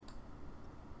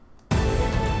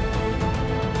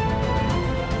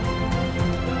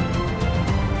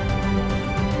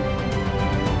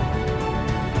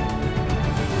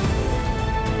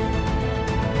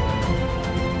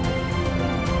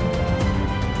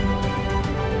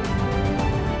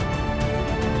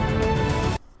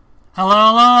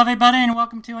Hello, everybody, and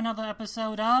welcome to another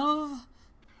episode of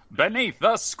Beneath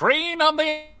the Screen on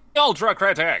the Ultra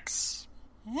Critics.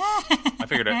 I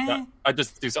figured I'd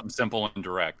just do something simple and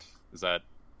direct. Is that?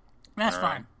 That's all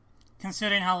fine. right?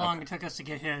 Considering how long it took us to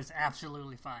get here, it's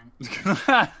absolutely fine.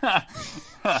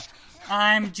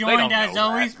 I'm joined, as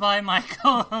always, by my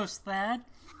co-host, Thad.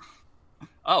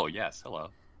 Oh, yes. Hello.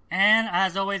 And,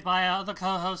 as always, by our other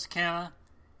co-host, Kara.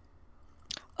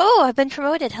 Oh, I've been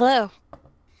promoted. Hello.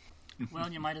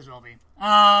 Well, you might as well be.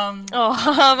 Yeah,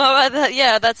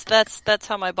 that's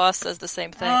how my boss says the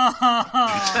same thing.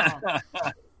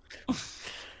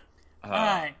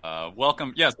 Alright.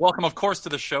 Welcome, welcome, of course, to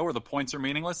the show where the points are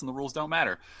meaningless and the rules don't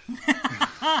matter.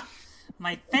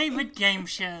 My favorite game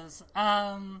shows.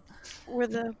 Where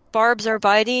the barbs are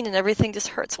biting and everything just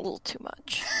hurts a little too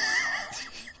much.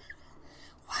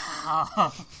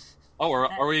 Wow. Oh,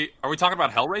 are we talking about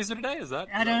Hellraiser today? Is that?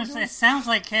 I don't know. It sounds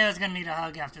like Kara's gonna need a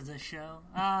hug after this show.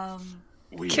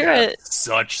 We Kara... have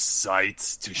such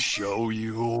sights to show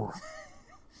you.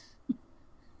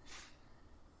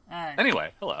 Alright.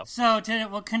 Anyway, hello. So today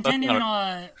we'll continue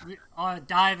our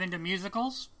dive into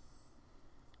musicals.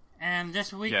 And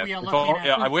this week we are looking at...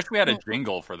 Yeah, I wish we had a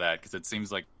jingle for that, because it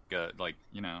seems like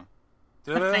you know...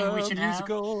 A thing we should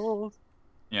musicals.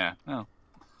 Yeah, no.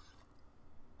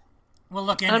 We'll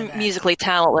look into that. I'm musically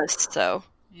talentless, so...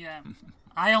 Yeah.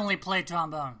 I only play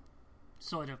trombone.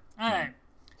 Sort of. Alright.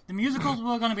 The musicals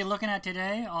we're going to be looking at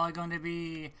today are going to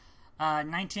be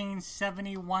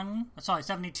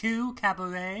 72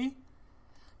 Cabaret,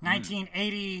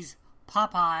 1980's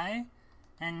Popeye,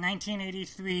 and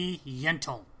 1983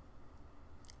 Yentl.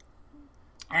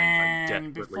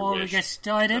 And before we get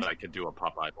started... that I could do a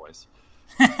Popeye voice.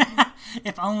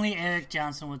 If only Eric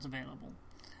Johnson was available.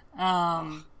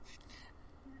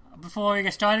 Before we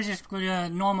get started, just a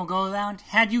normal go-around.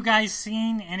 Had you guys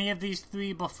seen any of these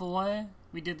three before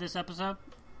we did this episode?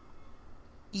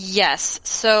 Yes.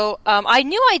 So, I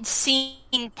knew I'd seen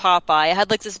Popeye. I had,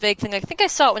 this vague thing. I think I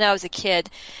saw it when I was a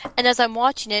kid. And as I'm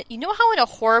watching it, you know how in a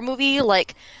horror movie,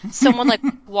 someone,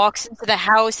 walks into the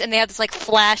house and they have this,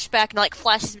 flashback and,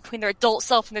 flashes between their adult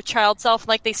self and their child self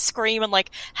and, they scream and,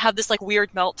 have this,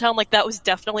 weird meltdown? That was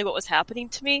definitely what was happening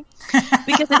to me.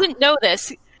 Because I didn't know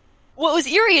this. What was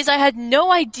eerie is I had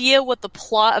no idea what the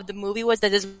plot of the movie was,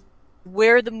 that is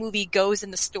where the movie goes in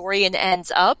the story and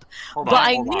ends up. Hold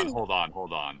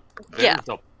on. There's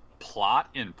a plot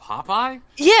in Popeye?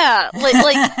 Yeah,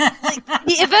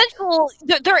 the eventual...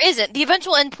 There isn't. The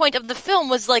eventual endpoint of the film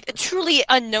was, truly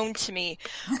unknown to me.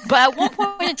 But at one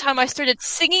point in time, I started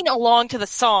singing along to the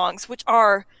songs, which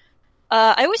are...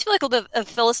 I always feel like a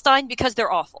Philistine because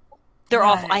they're awful. They're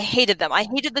awful. I hated them. I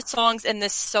hated the songs in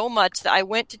this so much that I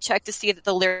went to check to see that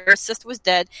the lyricist was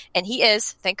dead, and he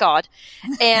is, thank God.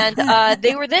 And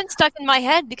they were then stuck in my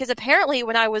head because apparently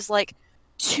when I was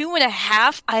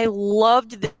 2.5, I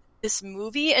loved this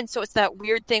movie, and so it's that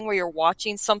weird thing where you're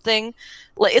watching something.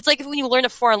 It's like when you learn a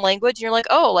foreign language, and you're like,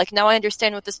 oh, now I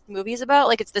understand what this movie is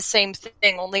about. It's the same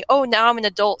thing, only, oh, now I'm an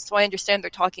adult, so I understand they're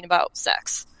talking about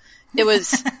sex. It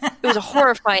was a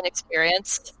horrifying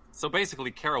experience. So basically,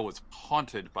 Carol was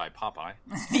haunted by Popeye.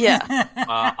 Yeah.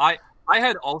 I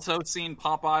had also seen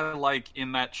Popeye,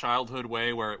 in that childhood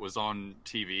way where it was on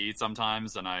TV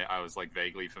sometimes, and I was,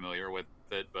 vaguely familiar with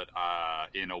it, but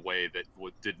in a way that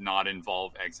did not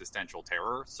involve existential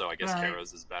terror, so I guess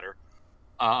Kara's is better.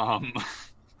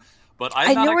 But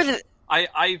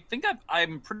I think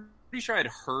I'm pretty sure I'd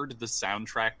heard the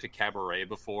soundtrack to Cabaret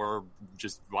before,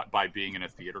 just by being in a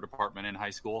theater department in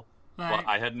high school. Right. But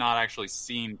I had not actually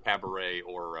seen Cabaret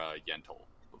or Yentl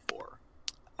before.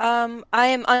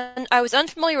 I was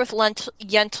unfamiliar with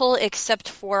Yentl except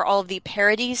for all of the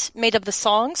parodies made of the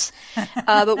songs.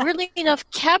 But weirdly enough,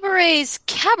 Cabaret's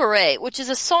Cabaret, which is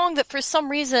a song that for some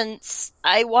reason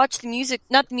I watched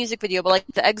not the music video, but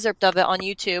the excerpt of it on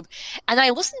YouTube, and I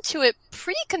listened to it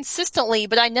pretty consistently,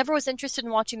 but I never was interested in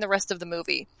watching the rest of the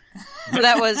movie. So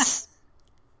that was...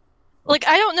 I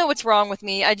don't know what's wrong with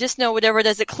me. I just know whatever it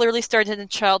is, it clearly started in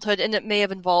childhood, and it may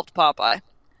have involved Popeye.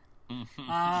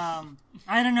 I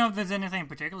don't know if there's anything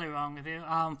particularly wrong with you.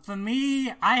 For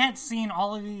me, I had seen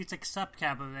all of these except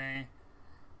Cabaret.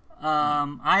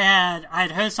 I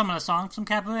had heard some of the songs from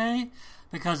Cabaret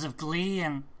because of Glee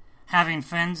and having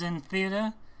friends in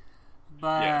theater.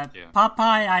 But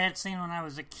Popeye I had seen when I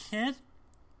was a kid.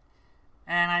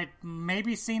 And I'd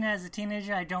maybe seen it as a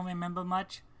teenager. I don't remember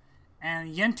much.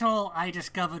 And Yentl I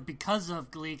discovered because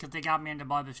of Glee, because they got me into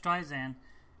Barbra Streisand.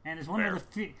 And it's one of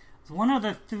the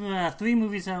three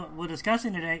movies that we're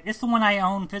discussing today. It's the one I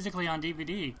own physically on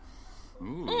DVD.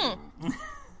 Ooh.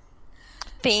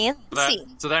 Fancy.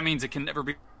 So that means it can never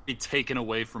be taken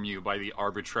away from you by the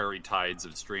arbitrary tides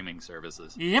of streaming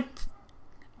services. Yep.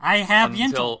 I have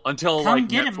until like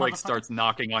Netflix starts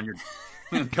knocking on your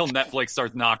until Netflix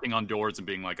starts knocking on doors and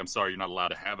being like, "I'm sorry, you're not allowed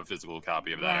to have a physical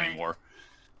copy of that anymore."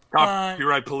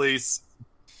 Copyright police.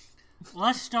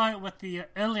 Let's start with the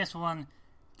earliest one,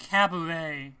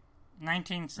 Cabaret,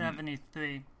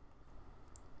 1973.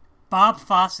 Bob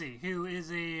Fosse, who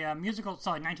is a musical...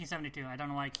 Sorry, 1972. I don't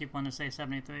know why I keep wanting to say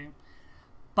 73.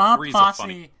 Bob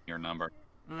Fosse... Your number.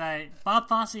 Right. Bob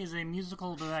Fosse is a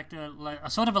musical director, a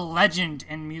sort of a legend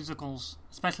in musicals,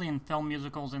 especially in film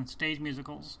musicals and stage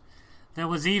musicals. There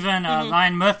was even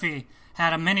Ryan Murphy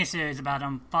had a miniseries about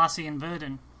him, Fosse and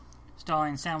Verdon,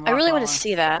 starring Sam Rockwell. I really want to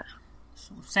see that.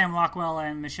 Sam Rockwell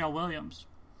and Michelle Williams.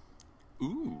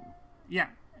 Ooh. Yeah,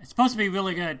 it's supposed to be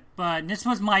really good, but this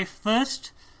was my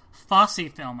first Fosse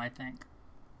film, I think.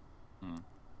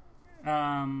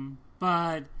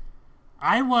 But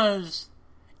I was...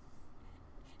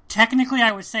 Technically,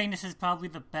 I was saying this is probably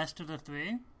the best of the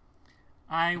three.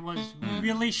 I was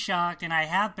really shocked, and I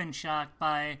have been shocked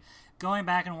by going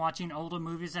back and watching older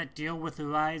movies that deal with the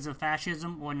rise of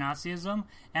fascism or Nazism,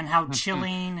 and how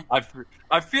chilling...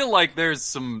 I feel like there's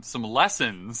some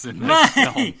lessons in this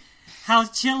film. How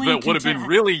chilling... That would have been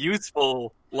really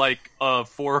useful, like, 4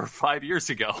 or 5 years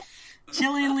ago.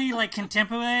 Chillingly, like,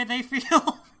 contemporary, they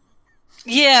feel.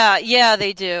 Yeah,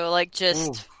 they do. Like,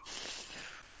 just...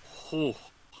 Ooh.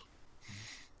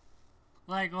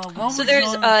 Like, well, what was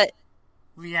your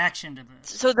reaction to this?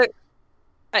 So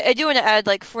I do want to add,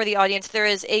 like, for the audience, there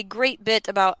is a great bit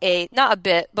about not a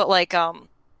bit, but like a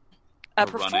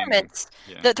performance.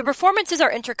 Yeah. The performances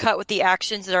are intercut with the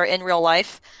actions that are in real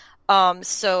life.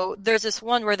 So there's this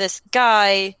one where this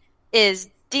guy is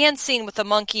dancing with a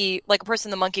monkey, like a person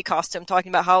in the monkey costume, talking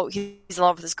about how he's in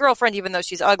love with his girlfriend even though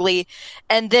she's ugly.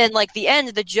 And then, like, the end,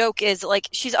 the joke is, like,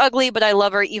 she's ugly, but I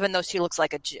love her even though she looks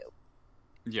like a Jew.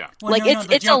 Yeah. Well, like,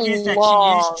 it's a long...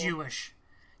 that she is Jewish.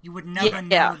 You would never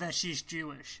know that she's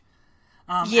Jewish.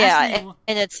 Actually,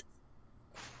 and it's...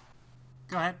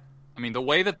 Go ahead. I mean, the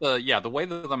way that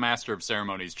the Master of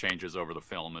Ceremonies changes over the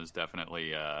film is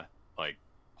definitely, like,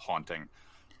 haunting.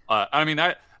 I mean,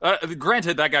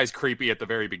 granted, that guy's creepy at the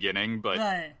very beginning, but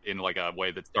in, like, a way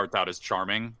that starts out as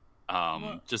charming.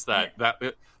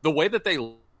 The way that they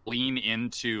lean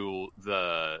into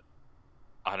the...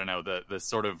 I don't know, the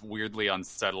sort of weirdly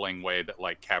unsettling way that,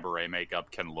 like, cabaret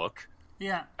makeup can look.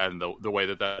 Yeah. And the way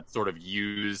that that's sort of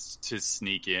used to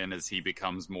sneak in as he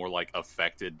becomes more, like,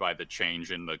 affected by the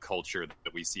change in the culture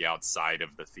that we see outside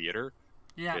of the theater.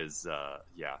 Yeah. Is,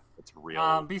 it's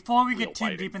real. Before we get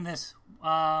too deep in this,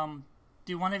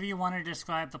 do one of you want to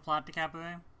describe the plot to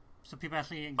Cabaret? So people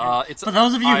actually... for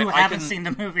those of you who haven't seen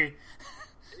the movie.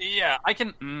 Yeah, I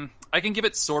can give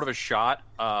it sort of a shot.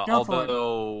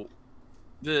 Although...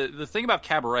 The thing about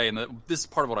Cabaret, and this is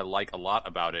part of what I like a lot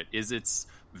about it, is it's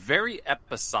very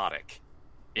episodic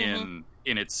in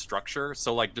its structure.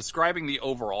 So, like, describing the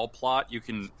overall plot, you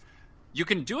can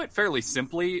do it fairly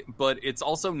simply, but it's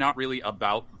also not really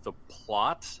about the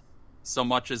plot so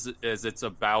much as it's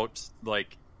about,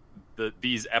 like,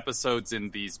 these episodes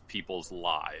in these people's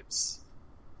lives,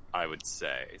 I would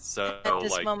say. So at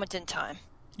this moment in time.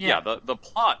 Yeah, the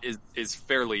plot is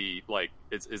fairly, like,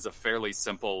 is a fairly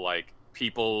simple, like,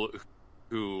 people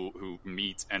who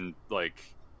meet and, like,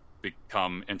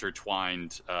 become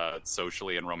intertwined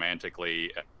socially and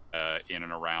romantically in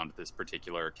and around this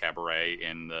particular cabaret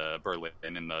in Berlin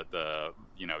in the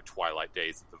twilight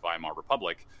days of the Weimar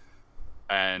Republic.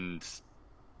 And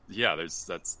yeah,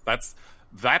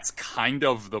 that's kind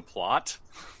of the plot.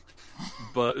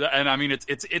 And I mean,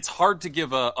 it's hard to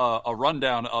give a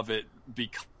rundown of it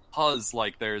because,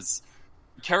 like, there's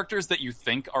characters that you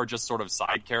think are just sort of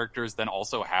side characters then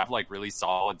also have, like, really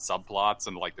solid subplots,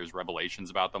 and, like, there's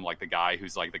revelations about them, like the guy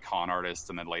who's, like, the con artist,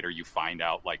 and then later you find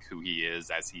out, like, who he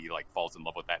is as he, like, falls in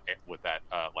love with that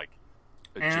like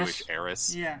Jewish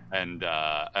heiress. Yeah. And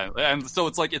so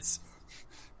it's like, it's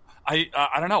I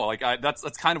don't know, like,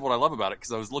 that's kind of what I love about it,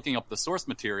 because I was looking up the source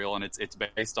material, and it's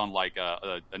based on, like,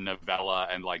 a novella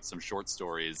and, like, some short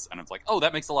stories, and it's like, oh,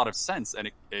 that makes a lot of sense, and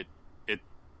it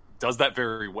does that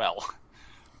very well.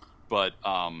 But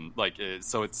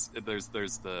so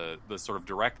there's the sort of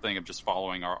direct thing of just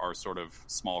following our sort of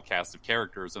small cast of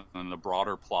characters, and then the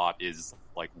broader plot is,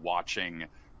 like, watching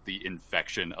the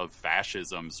infection of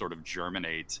fascism sort of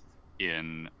germinate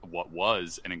in what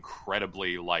was an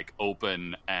incredibly, like,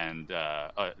 open and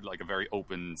like a very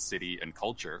open city and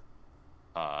culture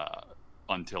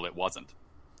until it wasn't.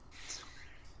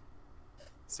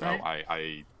 So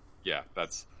right.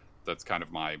 That's kind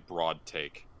of my broad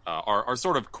take. Our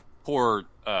sort of core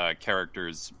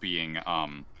characters being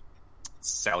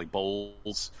Sally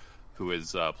Bowles, who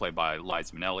is played by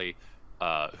Liza Minnelli,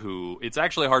 who it's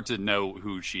actually hard to know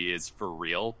who she is for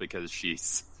real because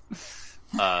she's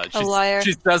a liar.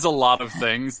 She says a lot of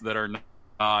things that are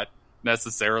not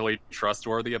necessarily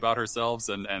trustworthy about herself,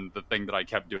 and the thing that I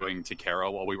kept doing to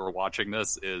Kara while we were watching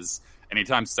this is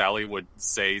anytime Sally would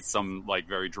say some like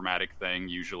very dramatic thing,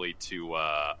 usually to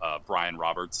Brian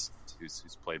Roberts,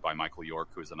 who's played by Michael York,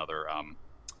 who's another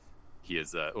he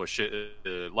is Liza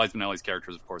Minnelli's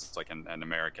character is of course like an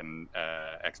American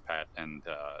expat, and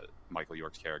Michael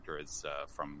York's character is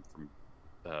from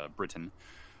Britain.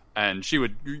 And she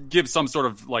would give some sort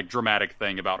of like dramatic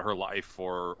thing about her life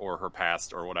or her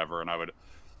past or whatever, and I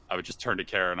would just turn to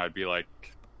Kara and I'd be like,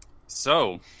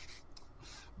 "So,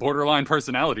 borderline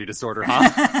personality disorder,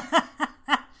 huh?"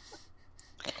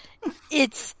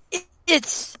 It's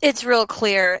real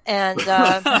clear, and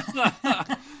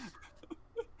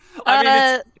I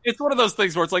mean, it's one of those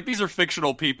things where it's like these are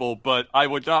fictional people, but I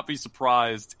would not be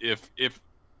surprised if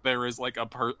there is like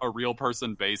a real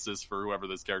person basis for whoever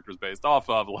this character is based off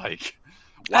of. Like,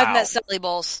 wow. I've met Sally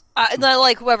Bowles, not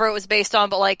like whoever it was based on,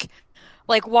 but like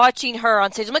watching her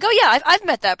on stage, I'm like, oh yeah, I've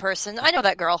met that person. I know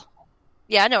that girl.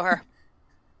 Yeah, I know her.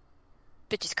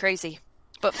 Bitch is crazy,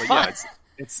 but fun. Yeah,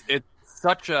 it's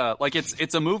such a like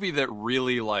it's a movie that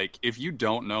really like if you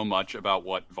don't know much about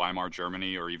what Weimar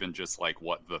Germany or even just like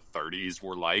what the 30s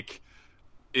were like,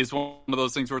 is one of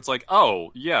those things where it's like,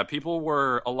 oh yeah, people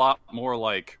were a lot more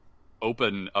like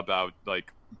open about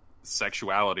like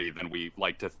sexuality than we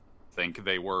like to think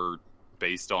they were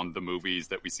based on the movies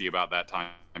that we see about that time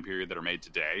period that are made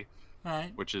today.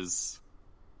 Right. Which is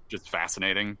just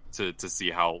fascinating to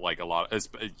see how like a lot of,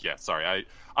 yeah, sorry,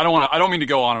 I don't mean to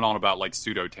go on and on about like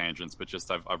pseudo tangents, but just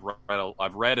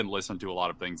I've read and listened to a lot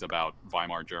of things about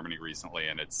Weimar Germany recently,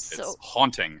 and it's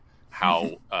haunting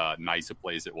how nice a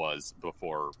place it was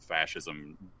before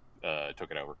fascism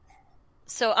took it over.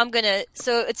 So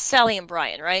it's Sally and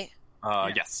Brian, right?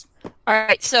 Yes. All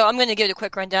right, so I'm going to give it a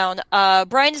quick rundown.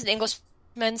 Brian is an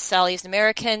Englishman, Sally is an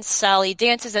American. Sally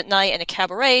dances at night in a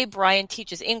cabaret. Brian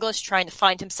teaches English, trying to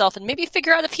find himself and maybe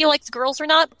figure out if he likes girls or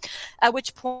not, at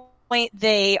which point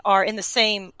they are in the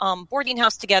same boarding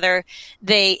house together.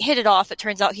 They hit it off. It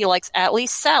turns out he likes at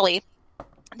least Sally.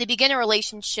 They begin a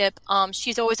relationship.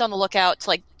 She's always on the lookout to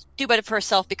like do better for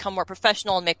herself, become more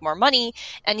professional, and make more money.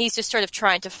 And he's just sort of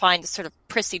trying to find a sort of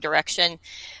prissy direction.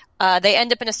 They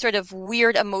end up in a sort of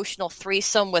weird emotional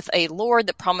threesome with a lord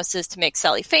that promises to make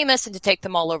Sally famous and to take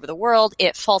them all over the world.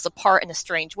 It falls apart in a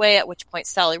strange way, at which point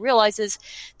Sally realizes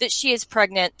that she is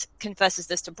pregnant, confesses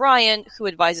this to Brian, who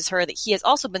advises her that he has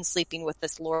also been sleeping with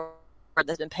this lord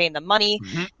that's been paying them money.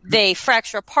 Mm-hmm. They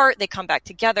fracture apart. They come back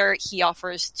together. He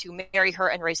offers to marry her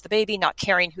and raise the baby, not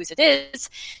caring whose it is.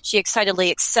 She excitedly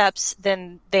accepts.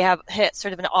 Then they have hit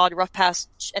sort of an odd rough patch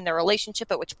in their relationship,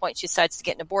 at which point she decides to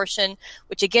get an abortion,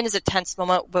 which again is a tense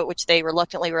moment, but which they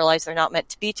reluctantly realize they're not meant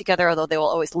to be together, although they will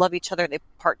always love each other. They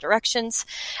part directions.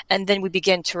 And then we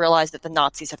begin to realize that the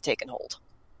Nazis have taken hold.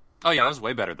 Oh yeah, that was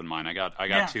way better than mine. I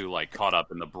got too like caught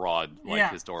up in the broad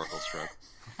historical stroke.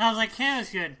 I was like, "Hey,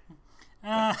 that's good."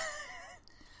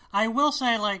 I will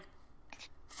say, like,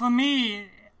 for me,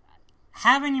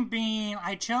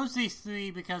 I chose these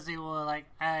three because they were, like,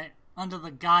 under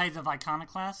the guise of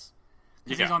Iconoclast.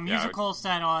 Because these are musicals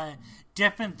that are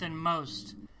different than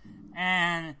most.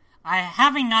 And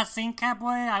having not seen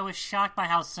Cabaret, I was shocked by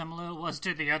how similar it was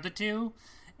to the other two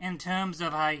in terms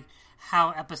of how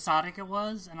episodic it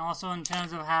was, and also in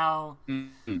terms of how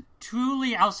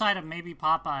truly outside of maybe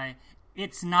Popeye,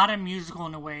 it's not a musical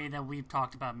in a way that we've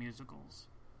talked about musicals.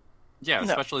 Yeah,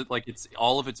 especially like it's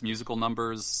all of its musical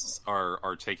numbers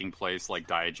are taking place like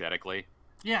diegetically.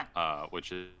 Yeah,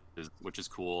 which is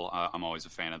cool. I'm always a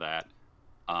fan of that.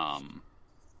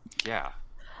 Yeah.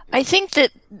 I think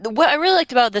that what I really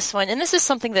liked about this one, and this is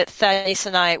something that Thaddeus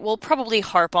and I will probably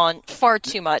harp on far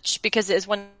too much because it is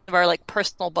one of our like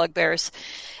personal bugbears,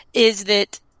 is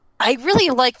that I really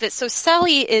like that. So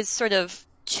Sally is sort of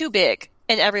too big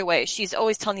in every way. She's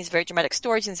always telling these very dramatic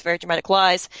stories and these very dramatic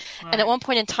lies. Right. And at one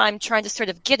point in time, trying to sort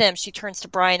of get him, she turns to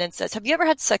Brian and says, "Have you ever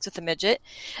had sex with a midget?"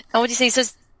 And what do you say? He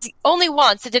says, "Only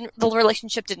once. The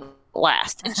relationship didn't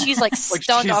last." And she's like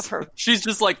stunned off her. She's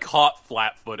just like caught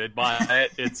flat-footed by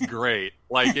it. It's great.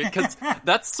 Like, because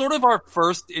that's sort of our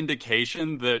first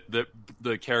indication that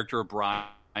the character of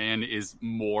Brian is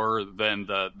more than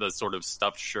the sort of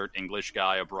stuffed shirt English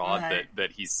guy abroad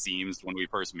that he seems when we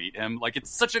first meet him. Like,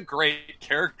 it's such a great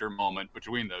character moment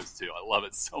between those two. I love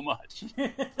it so much.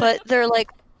 But they're like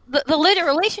the later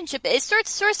relationship, it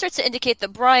starts to indicate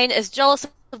that Brian is jealous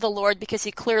of the Lord because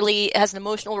he clearly has an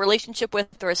emotional relationship with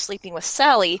or is sleeping with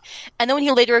Sally. And then when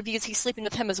he later reviews he's sleeping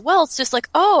with him as well, it's just like,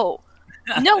 oh,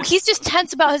 no, he's just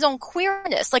tense about his own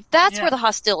queerness. Like, that's where the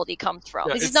hostility comes from.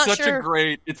 Yeah, he's not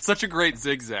sure. It's such a great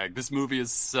zigzag. This movie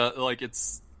is, like,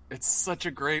 it's such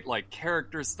a great, like,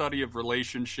 character study of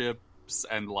relationships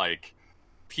and, like,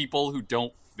 people who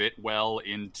don't fit well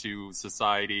into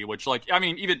society, which, like, I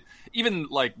mean, even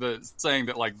like the saying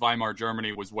that like Weimar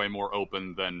Germany was way more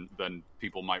open than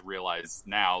people might realize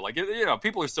now. Like, you know,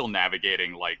 people are still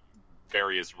navigating like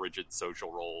various rigid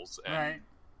social roles, and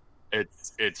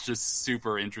it's just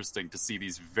super interesting to see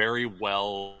these very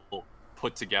well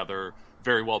put together,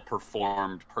 very well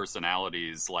performed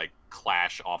personalities like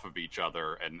clash off of each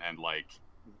other, and like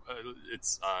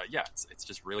it's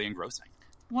just really engrossing.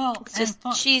 Well, it's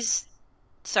just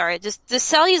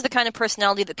Sally is the kind of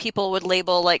personality that people would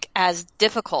label like as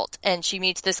difficult, and she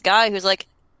meets this guy who's like,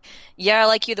 yeah, I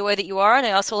like you the way that you are, and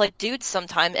I also like dudes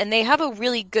sometimes, and they have a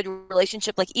really good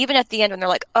relationship. Like, even at the end when they're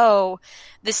like, oh,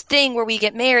 this thing where we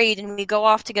get married and we go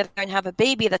off together and have a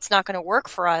baby, that's not going to work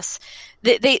for us.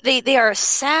 They are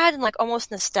sad and like almost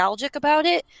nostalgic about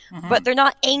it, but they're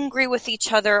not angry with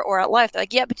each other or at life. They're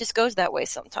like, yeah, but it just goes that way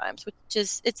sometimes, which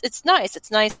is it's nice.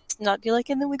 It's nice to not be like,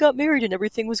 and then we got married and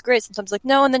everything was great. Sometimes like,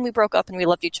 no, and then we broke up and we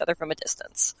loved each other from a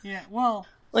distance. Yeah, well,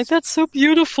 like, that's so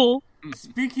beautiful.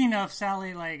 Speaking of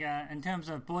Sally, like, in terms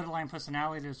of borderline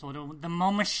personality disorder, the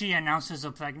moment she announces her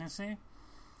pregnancy,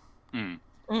 when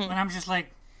I'm just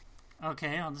like,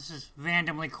 okay, well, this is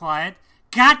randomly quiet.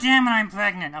 God damn it, I'm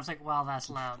pregnant. I was like, wow, that's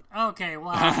loud. Okay,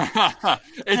 wow.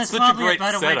 It's such probably a great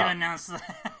better setup. way to announce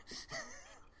that.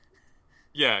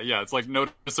 Yeah, it's like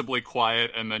noticeably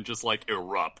quiet and then just like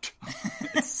erupt.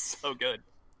 It's so good.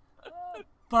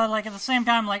 But, like, at the same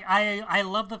time, like, I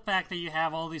love the fact that you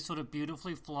have all these sort of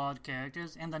beautifully flawed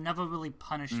characters, and they're never really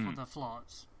punished for their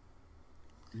flaws.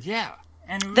 Yeah.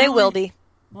 And really, they will be.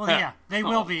 Well, yeah, they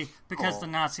will be, because the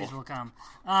Nazis will come.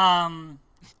 And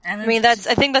I mean, I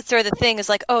think that's sort of the thing, is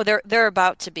like, oh, they're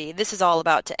about to be. This is all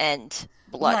about to end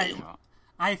bloody. Right.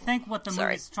 I think what the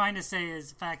movie's trying to say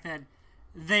is the fact that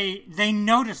they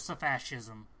notice the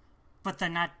fascism, but they're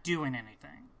not doing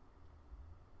anything.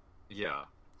 Yeah.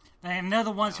 And they're the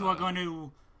ones who are going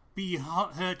to be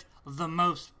hurt the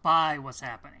most by what's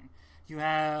happening. You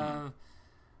have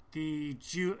the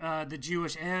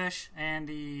Jewish Irish and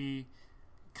the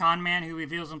con man who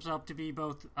reveals himself to be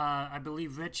both, I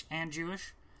believe, rich and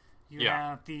Jewish. You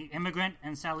have the immigrant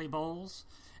and Sally Bowles,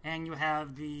 and you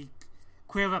have the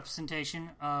queer representation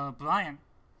of Brian.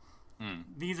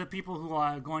 These are people who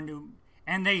are going to,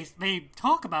 and they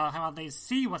talk about how they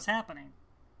see what's happening.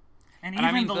 And even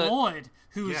I mean, the Lord,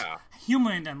 who's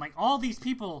humoring them, like, all these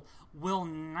people will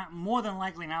not, more than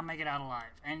likely not make it out alive.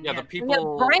 And the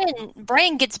people.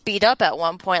 Brian gets beat up at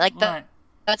one point. Like,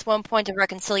 that's one point of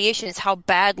reconciliation, is how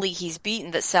badly he's beaten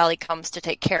that Sally comes to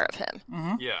take care of him.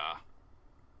 Mm-hmm. Yeah,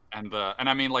 and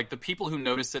I mean, like, the people who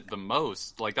notice it the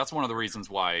most, like, that's one of the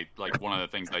reasons why, like, one of the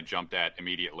things I jumped at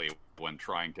immediately when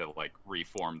trying to like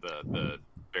reform the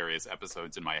various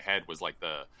episodes in my head was like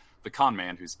the con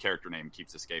man whose character name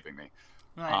keeps escaping me.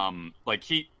 Right. Like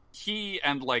he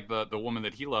and like the woman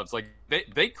that he loves, like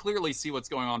they clearly see what's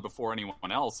going on before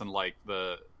anyone else, and like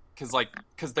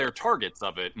because they're targets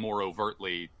of it more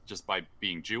overtly just by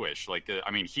being Jewish. Like I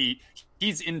mean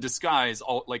he's in disguise,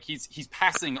 like he's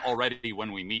passing already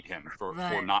when we meet him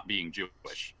for not being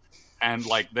Jewish, and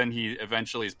like then he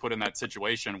eventually is put in that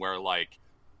situation where like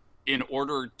in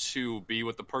order to be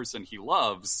with the person he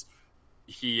loves,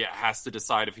 he has to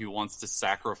decide if he wants to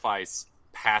sacrifice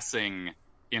passing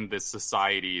in this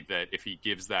society that if he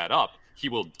gives that up, he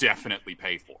will definitely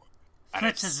pay for.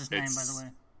 Fritz is his name, by the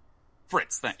way.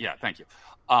 Fritz, thank you.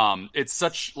 It's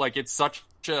such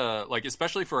a, like,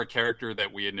 especially for a character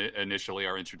that we initially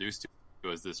are introduced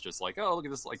to as this just like, oh, look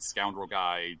at this like scoundrel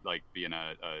guy, like being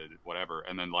a whatever,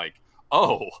 and then like,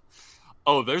 oh,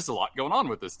 there's a lot going on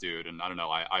with this dude, and I don't know.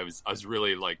 I was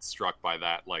really like struck by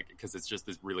that, like, because it's just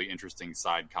this really interesting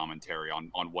side commentary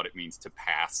on what it means to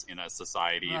pass in a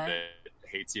society that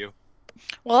hates you.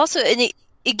 Well, also, and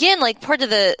again, like part of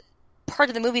the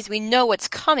movies, we know what's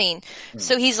coming.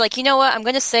 So he's like, you know what? I'm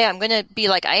going to be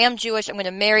like, I am Jewish. I'm going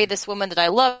to marry this woman that I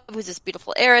love, who's this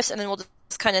beautiful heiress, and then we'll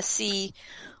just kind of see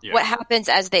what happens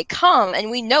as they come,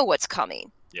 and we know what's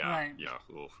coming. Yeah.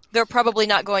 Oof. They're probably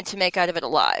not going to make out of it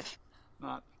alive.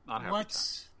 Not happy.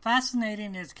 What's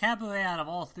fascinating is Cabaret, out of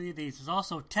all three of these, is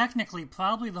also technically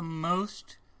probably the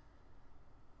most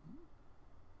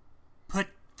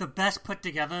put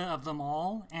together of them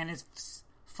all, and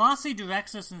Fosse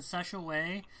directs us in such a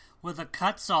way where the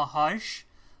cuts are harsh,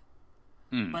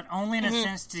 but only in a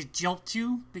sense to jolt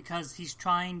you because he's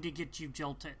trying to get you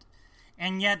jolted.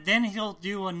 And yet then he'll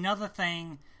do another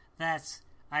thing that's,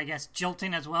 I guess,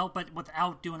 jolting as well, but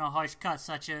without doing a harsh cut,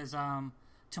 such as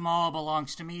Tomorrow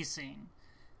Belongs to Me scene.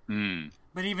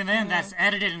 But even then, that's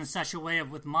edited in such a way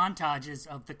with montages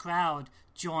of the crowd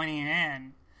joining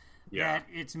in that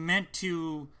it's meant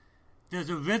to... There's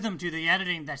a rhythm to the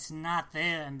editing that's not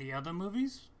there in the other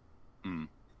movies. And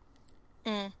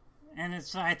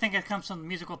I think it comes from the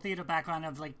musical theater background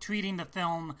of like treating the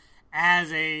film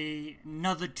as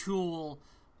another tool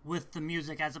with the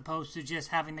music as opposed to just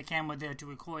having the camera there to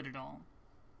record it all.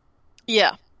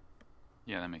 Yeah.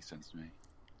 Yeah, that makes sense to me.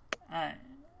 All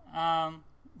right.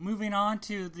 Moving on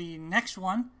to the next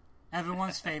one,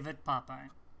 everyone's favorite, Popeye.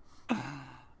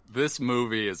 This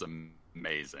movie is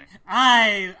amazing.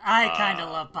 I kind of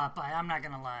love Popeye. I'm not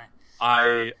gonna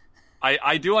lie.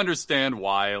 I do understand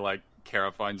why like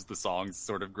Kara finds the songs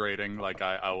sort of grating. Like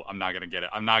I'm not gonna get it.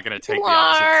 I'm not gonna take the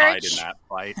opposite side in that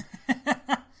fight.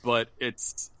 But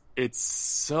it's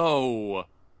so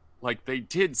like they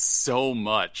did so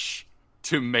much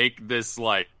to make this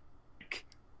like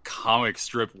comic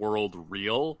strip world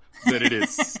real that it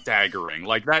is staggering.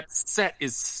 Like that set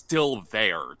is still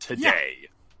there today.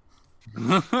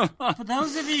 Yeah. For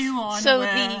those of you who aren't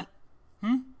aware...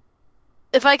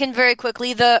 If I can very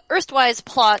quickly, the erstwise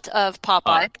plot of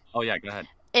Popeye... Oh yeah, go ahead.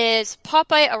 ...is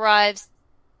Popeye arrives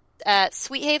at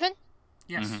Sweet Haven.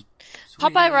 Yes.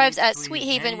 Popeye arrives at Sweet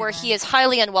Haven, where he is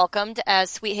highly unwelcomed,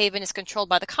 as Sweet Haven is controlled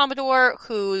by the Commodore,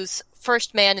 whose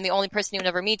first man and the only person he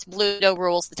ever meets, Bluto,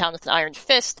 rules the town with an iron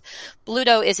fist.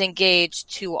 Bluto is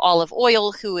engaged to Olive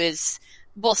Oyl, who is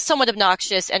both somewhat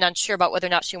obnoxious and unsure about whether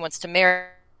or not she wants to marry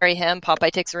him.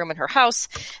 Popeye takes a room in her house.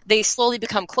 They slowly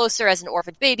become closer as an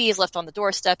orphaned baby is left on the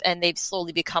doorstep, and they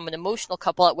slowly become an emotional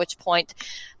couple, at which point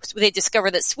they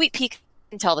discover that Sweet Pea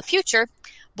can tell the future.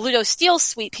 Bluto steals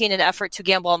Sweet Pea in an effort to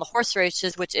gamble on the horse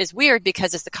races, which is weird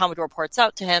because, as the Commodore points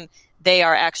out to him, they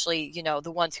are actually,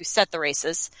 the ones who set the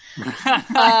races.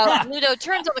 Bluto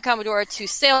turns on the Commodore to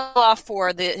sail off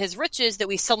for his riches that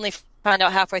we suddenly find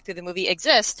out halfway through the movie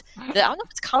exist. I don't know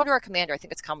if it's Commodore or Commander. I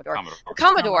think it's Commodore.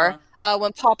 Commodore,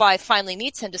 when Popeye finally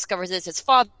meets him, discovers it's his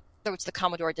father, which the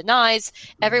Commodore denies.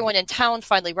 Everyone in town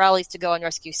finally rallies to go and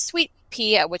rescue Sweet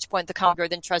Pea, at which point the Commodore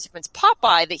then tries to convince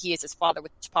Popeye that he is his father,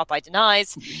 which Popeye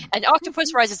denies. An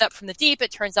octopus rises up from the deep.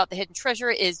 It turns out the hidden treasure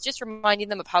is just reminding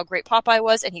them of how great Popeye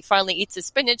was, and he finally eats his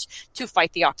spinach to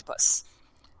fight the octopus.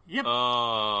 Yep.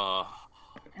 I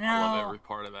love every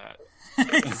part of that.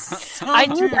 So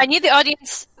I need the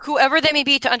audience, whoever they may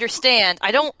be, to understand.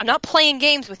 I'm not playing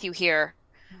games with you here.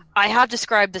 I have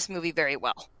described this movie very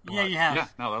well. Yeah, you have. Yeah,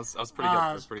 no, that was pretty good.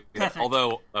 That was pretty good. Perfect.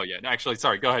 Although, actually,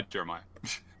 sorry, go ahead, Jeremiah.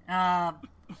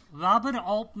 Robert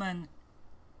Altman,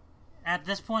 at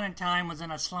this point in time, was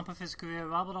in a slump of his career.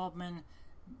 Robert Altman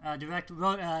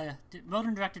wrote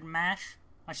and directed MASH.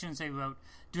 I shouldn't say wrote.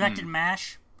 Directed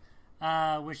MASH,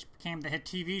 which became the hit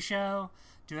TV show.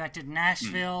 Directed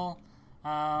Nashville.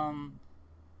 And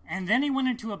then he went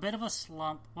into a bit of a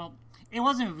slump. Well, it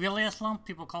wasn't really a slump.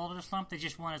 People called it a slump. They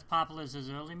just weren't as popular as his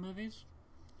early movies.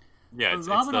 Yeah, it's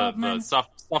the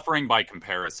suffering by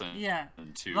comparison. Yeah.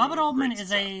 To Robert Altman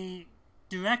is a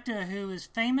director who is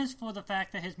famous for the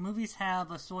fact that his movies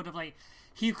have a sort of like...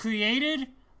 He created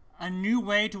a new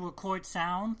way to record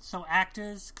sound so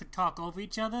actors could talk over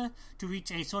each other to reach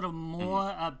a sort of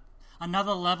more...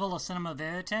 another level of cinema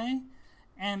verite.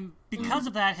 And because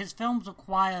of that, his films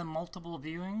require multiple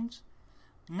viewings.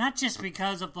 Not just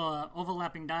because of the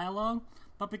overlapping dialogue,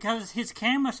 but because his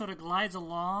camera sort of glides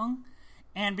along,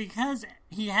 and because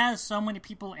he has so many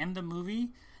people in the movie,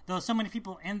 there are so many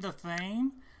people in the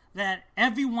frame, that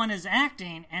everyone is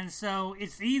acting, and so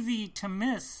it's easy to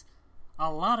miss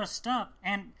a lot of stuff.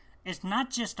 And it's not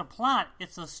just a plot,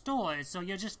 it's a story, so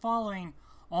you're just following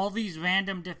all these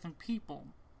random different people.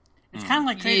 It's kind of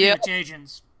like Crazy Rich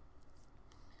Asians.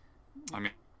 I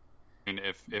mean,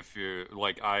 if you're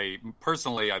like, I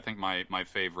think my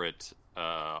favorite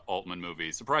Altman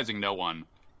movie, surprising no one,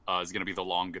 is going to be The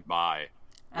Long Goodbye.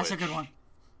 That's a good one.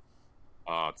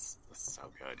 Oh, it's so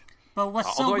good. But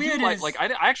what's so weird is...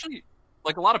 I actually,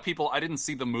 like a lot of people, I didn't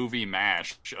see the movie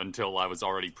MASH until I was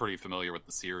already pretty familiar with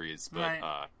the series,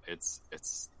 but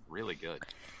it's really good.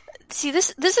 See,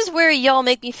 this is where y'all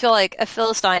make me feel like a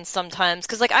Philistine sometimes,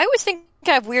 because like I always think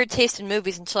I have weird taste in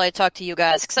movies until I talk to you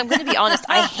guys, because I'm going to be honest,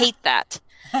 I hate that.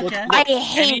 Okay. I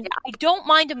hate it. I don't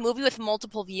mind a movie with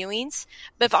multiple viewings,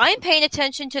 but if I'm paying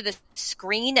attention to the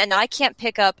screen and I can't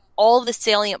pick up all the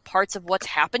salient parts of what's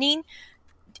happening,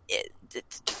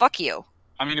 fuck you.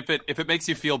 I mean, if it makes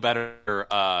you feel better,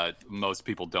 most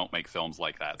people don't make films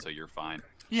like that, so you're fine.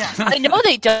 Yeah. I know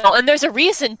they don't, and there's a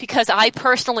reason, because I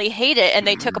personally hate it, and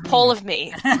they took a poll of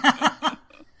me.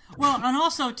 Well, and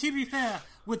also, to be fair,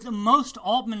 with the most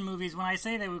Altman movies, when I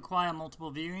say they require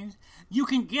multiple viewings, you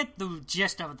can get the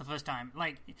gist of it the first time.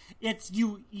 Like, it's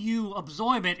you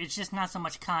absorb it, it's just not so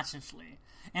much consciously.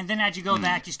 And then as you go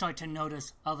back, you start to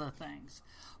notice other things.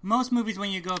 Most movies,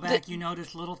 when you go back, you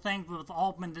notice little things, but with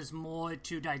Altman, there's more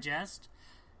to digest.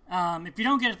 If you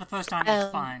don't get it the first time,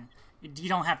 it's fine. You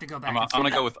don't have to go back. I'm gonna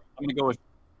go with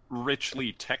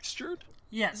richly textured.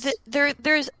 Yes.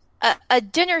 There's a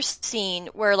dinner scene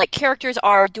where like characters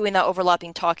are doing that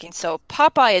overlapping talking. So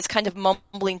Popeye is kind of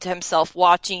mumbling to himself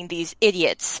watching these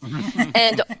idiots.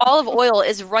 And Olive Oyl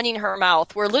is running her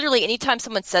mouth, where literally anytime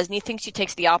someone says anything, she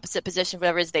takes the opposite position of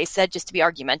whatever it is they said, just to be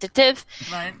argumentative.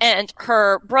 Right. And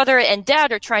her brother and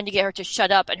dad are trying to get her to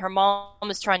shut up, and her mom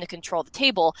is trying to control the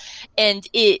table. And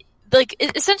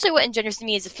essentially what engenders to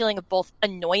me is a feeling of both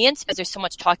annoyance, because there's so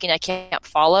much talking I can't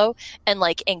follow, and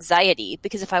like anxiety,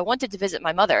 because if I wanted to visit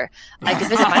my mother, I could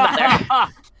visit my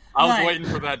mother. I was waiting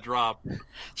for that drop.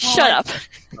 Shut up.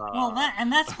 Well,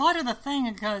 that's part of the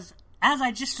thing, because as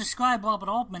I just described Robert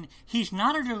Altman, he's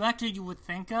not a director you would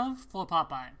think of for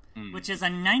Popeye, which is a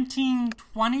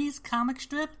 1920s comic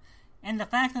strip, and the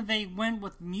fact that they went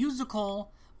with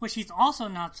musical, which he's also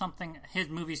not something his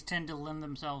movies tend to lend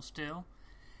themselves to,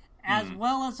 as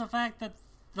well as the fact that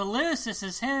the lyricist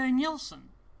is Harry Nilsson.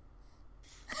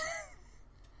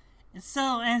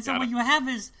 So what you have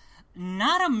is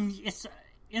not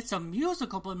it's a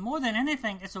musical, but more than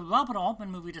anything, it's a Robert Altman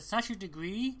movie to such a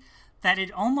degree that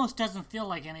it almost doesn't feel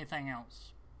like anything else.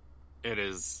 It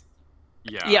is,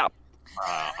 yeah.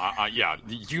 Yeah.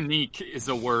 Unique is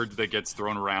a word that gets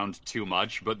thrown around too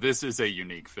much, but this is a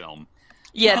unique film.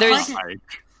 Yeah, there's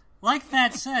like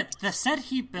that said, the set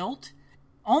he built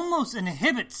almost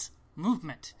inhibits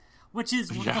movement, which is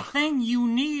the thing you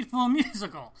need for a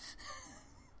musical.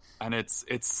 And it's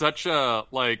such a,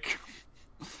 like,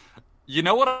 you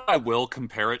know what I will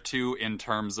compare it to in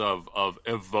terms of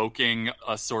evoking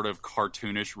a sort of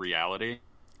cartoonish reality?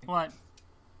 What?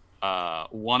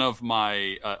 One of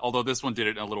my, although this one did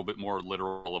it in a little bit more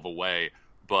literal of a way,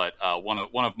 but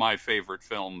one of my favorite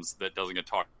films that doesn't get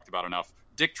talked about enough,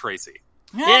 Dick Tracy.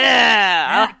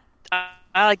 Yeah.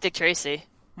 I like Dick Tracy.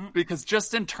 Because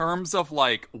just in terms of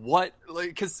like what, like,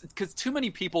 because too many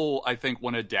people, I think,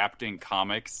 when adapting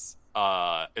comics,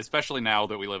 especially now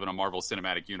that we live in a Marvel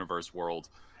Cinematic Universe world,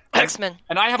 X-Men,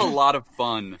 and I have a lot of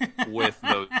fun with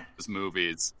those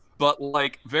movies, but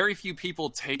like very few people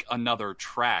take another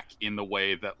track in the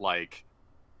way that like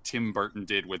Tim Burton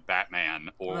did with Batman,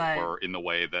 or in the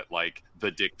way that like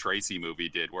the Dick Tracy movie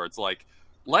did, where it's like,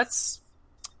 let's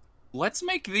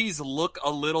make these look a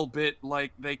little bit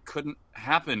like they couldn't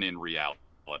happen in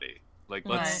reality. Like,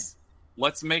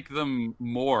 let's make them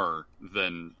more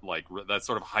than like that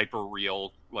sort of hyper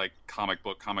real, like comic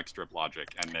strip logic.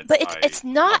 And it's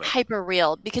not hyper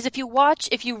real, because if you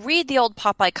read the old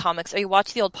Popeye comics or you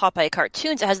watch the old Popeye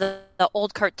cartoons, it has the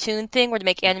old cartoon thing where to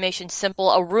make animation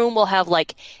simple, a room will have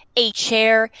like a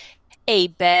chair, a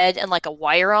bed, and like a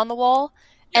wire on the wall.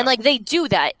 Yeah. And like they do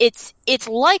that. It's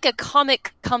like a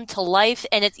comic come to life,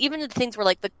 and it's even the things where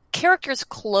like the characters'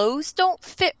 clothes don't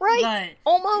fit right.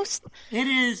 Almost. It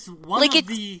is one like of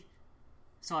the.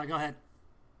 Sorry, go ahead.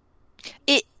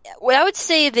 What I would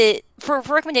say that for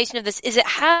recommendation of this is it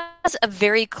has a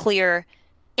very clear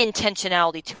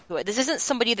intentionality to it. This isn't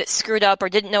somebody that screwed up or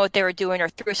didn't know what they were doing or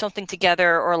threw something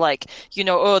together or like,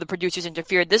 the producers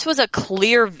interfered. This was a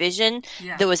clear vision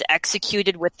that was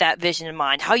executed with that vision in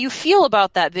mind. How you feel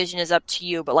about that vision is up to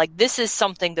you, but like this is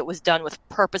something that was done with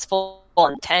purposeful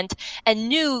intent and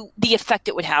knew the effect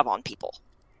it would have on people.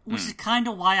 Which is kind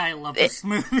of why I love this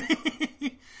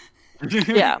movie.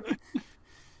 Yeah.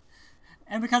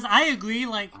 And because I agree,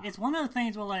 like, it's one of the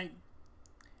things where, like,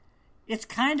 it's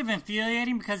kind of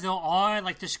infuriating because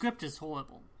the script is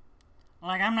horrible.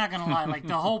 Like, I'm not going to lie, like,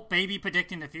 the whole baby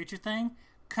predicting the future thing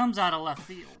comes out of left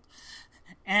field.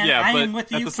 And I am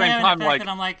with you, Claire, in the fact that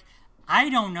I'm like, I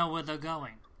don't know where they're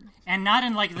going. And not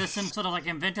in, like, this sort of, like,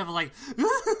 inventive, like,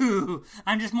 ooh.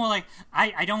 I'm just more like,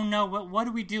 I don't know, what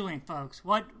are we doing, folks?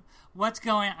 What's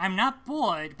going on? I'm not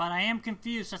bored, but I am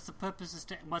confused as to the purpose as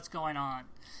to what's going on.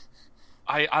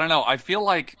 I don't know. I feel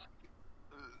like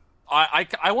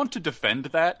I want to defend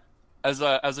that as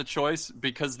a choice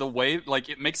because the way, like,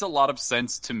 it makes a lot of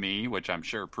sense to me, which I'm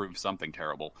sure proves something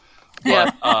terrible.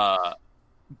 But,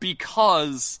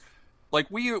 because like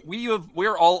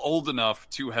we're all old enough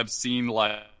to have seen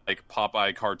like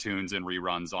Popeye cartoons and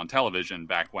reruns on television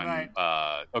back when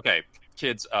okay,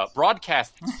 kids,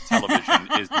 broadcast television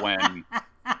is when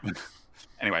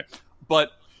anyway,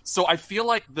 but So I feel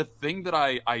like the thing that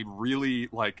I really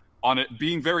like on it,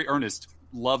 being very earnest,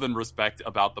 love and respect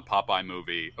about the Popeye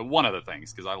movie. One of the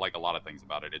things, because I like a lot of things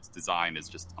about it. Its design is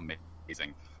just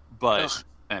amazing,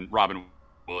 and Robin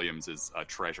Williams is a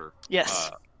treasure.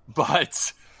 Yes,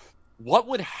 but what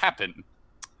would happen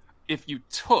if you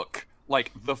took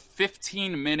like the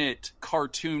 15-minute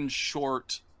cartoon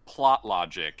short plot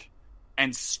logic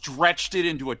and stretched it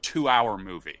into a 2-hour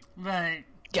movie? Right.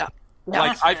 Yeah.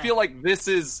 Like I feel like this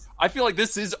is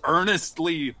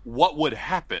earnestly what would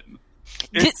happen.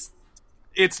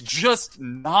 It's just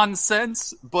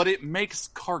nonsense, but it makes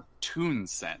cartoon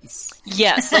sense.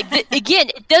 Yes, like again,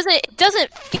 it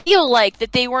doesn't feel like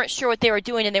that they weren't sure what they were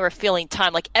doing and they were filling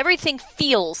time. Like everything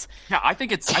feels. Yeah, I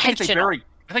think it's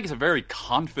a very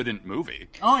confident movie.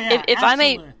 Oh yeah. If I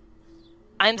may,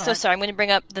 I'm so sorry. I'm going to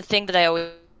bring up the thing that I always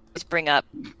bring up.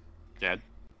 Yeah.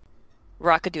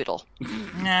 Rock-a-Doodle.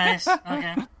 Nice.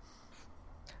 Okay.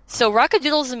 So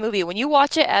Rock-a-Doodle is a movie. When you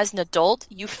watch it as an adult,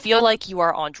 you feel like you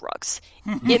are on drugs.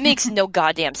 It makes no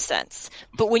goddamn sense.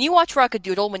 But when you watch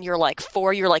Rock-a-Doodle when you're like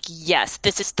 4, you're like, yes,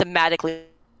 this is thematically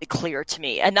clear to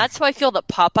me. And that's how I feel that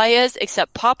Popeye is,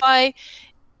 except Popeye,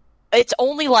 it's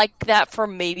only like that for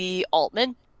maybe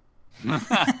Altman.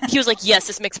 He was like, yes,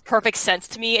 this makes perfect sense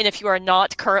to me. And if you are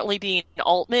not currently being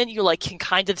Altman, you like can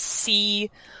kind of see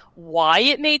why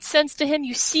it made sense to him.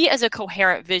 You see it as a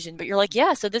coherent vision, but you're like,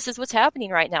 yeah, so this is what's happening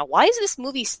right now. Why is this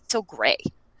movie so gray?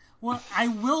 Well, I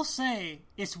will say,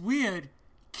 it's weird.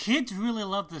 Kids really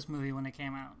loved this movie when it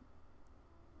came out.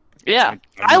 Yeah.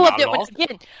 I loved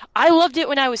it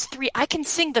when I was 3. I can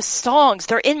sing the songs.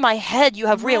 They're in my head. You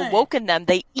have reawoken them.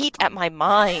 They eat at my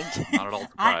mind. Not at all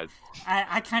surprised.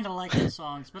 I kind of like the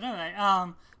songs, but anyway.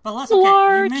 But let's you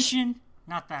mentioned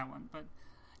not that one, but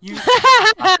you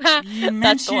mentioned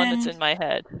that's the one that's in my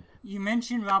head. You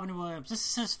mentioned Robin Williams. This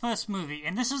is his first movie,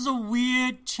 and this is a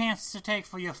weird chance to take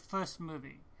for your first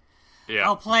movie. Yeah,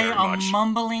 I'll play a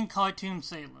mumbling cartoon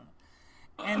sailor,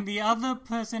 and the other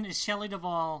person is Shelley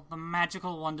Duvall, the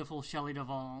magical, wonderful Shelley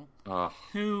Duvall,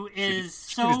 who is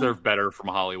she deserved better from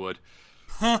Hollywood.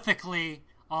 Perfectly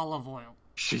olive oil.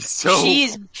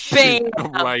 She's big.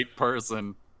 The right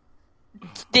person.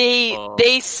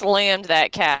 They slammed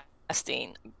that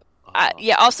casting.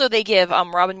 Also they give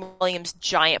Robin Williams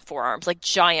giant forearms, like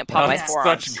giant Popeye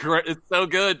forearms. Such great! It's so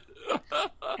good.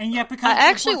 And yet, because I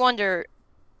actually wonder.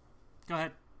 Go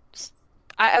ahead.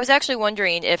 I was actually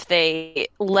wondering if they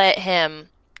let him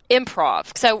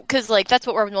improv, because like that's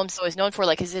what Robin Williams is always known for,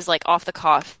 like his like off the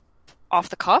cuff.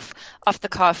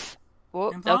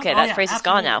 Whoa, okay, that phrase is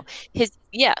gone now.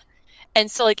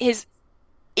 And so like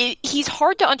he's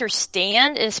hard to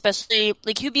understand, and especially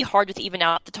like he'd be hard with even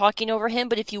out the talking over him.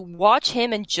 But if you watch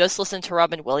him and just listen to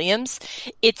Robin Williams,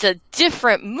 it's a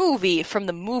different movie from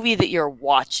the movie that you're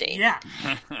watching. Yeah,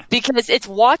 because it's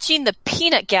watching the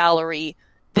peanut gallery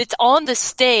that's on the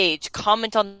stage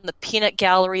comment on the peanut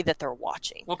gallery that they're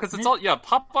watching. Well, because it's all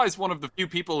Popeye's one of the few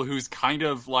people who's kind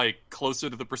of like closer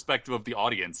to the perspective of the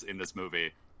audience in this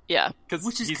movie. Yeah,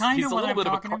 which is kind of what I'm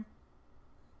talking about.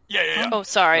 Yeah. Oh,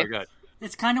 sorry. Okay.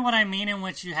 It's kind of what I mean, in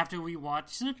which you have to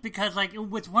rewatch it, because like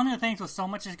it's one of the things with so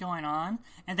much is going on,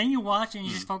 and then you watch and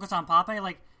you just focus on Popeye.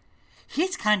 Like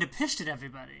he's kind of pissed at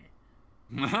everybody.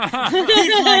 He's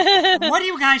like, "What are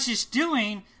you guys just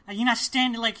doing? You're not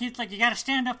standing like he's like you got to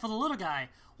stand up for the little guy.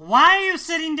 Why are you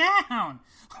sitting down?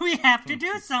 We have to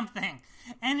do something."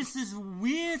 And it's this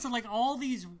weird, so like all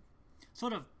these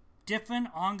sort of different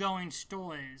ongoing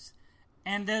stories,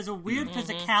 and there's a weird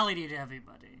physicality to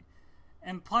everybody.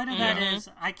 And part of that is,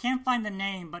 I can't find the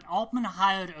name, but Altman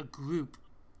hired a group.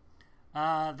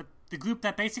 The group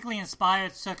that basically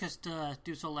inspired Circus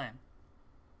du Soleil.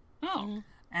 Oh.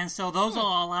 And so those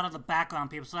are a lot of the background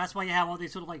people. So that's why you have all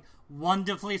these sort of like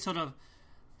wonderfully sort of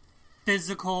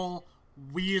physical,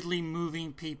 weirdly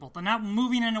moving people. They're not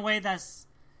moving in a way that's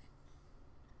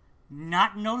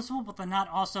not noticeable, but they're not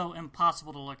also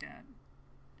impossible to look at.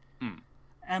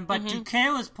 But to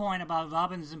Kara's point about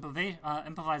Robin's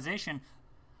improvisation,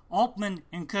 Altman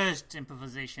encouraged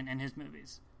improvisation in his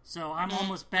movies. So I'm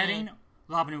almost betting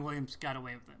Robin Williams got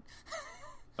away with it.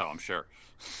 Oh, I'm sure.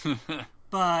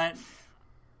 But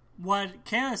what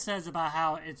Kara says about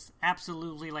how it's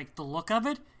absolutely like the look of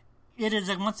it, it is,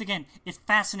 once again, it's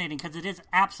fascinating because it is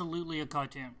absolutely a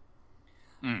cartoon.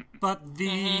 But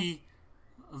the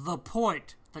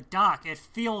point, the doc, it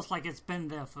feels like it's been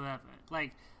there forever.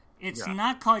 Like, it's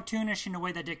not cartoonish in the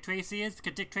way that Dick Tracy is,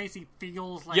 because Dick Tracy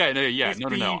feels like it's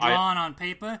being drawn on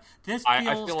paper. This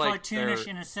feels cartoonish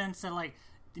in a sense that, like,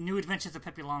 The New Adventures of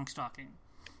Pippi Longstocking.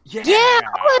 Yeah. Oh,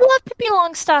 I love Pippi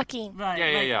Longstocking.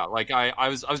 Right. Yeah. Like I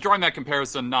was drawing that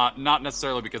comparison not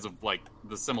necessarily because of like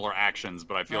the similar actions,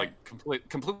 but I feel like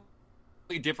completely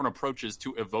different approaches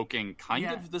to evoking kind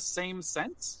of the same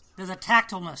sense. There's a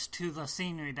tactfulness to the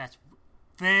scenery that's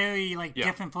very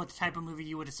different for the type of movie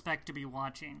you would expect to be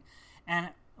watching. And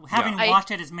having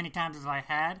watched it as many times as I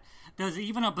had, there's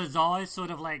even a bizarre sort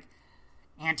of like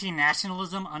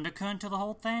anti-nationalism undercurrent to the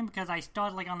whole thing, because I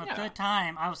started like on the third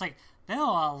time, I was like, there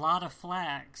are a lot of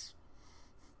flags.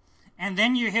 And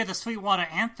then you hear the Sweetwater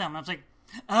Anthem, I was like,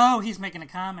 oh, he's making a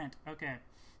comment. Okay.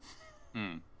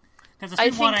 Because the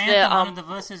Sweetwater Anthem, one of the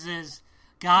verses is,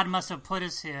 God must have put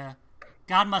us here.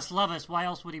 God must love us. Why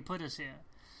else would he put us here?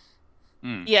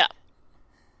 Yeah.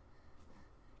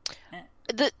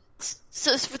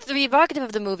 So for the evocative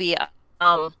of the movie,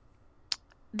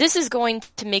 this is going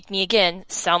to make me, again,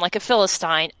 sound like a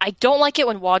Philistine. I don't like it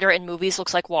when water in movies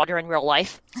looks like water in real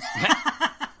life.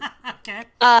 Okay.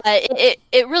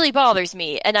 It really bothers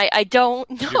me, and I don't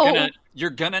know.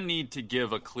 You're gonna need to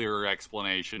give a clearer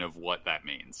explanation of what that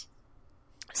means.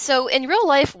 So in real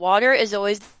life, water is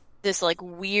always this like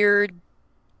weird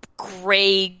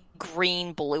gray,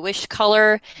 green, bluish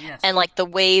color, and like the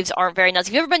waves aren't very nice.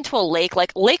 Have you ever been to a lake?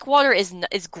 Like lake water is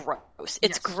gross.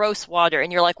 It's gross water,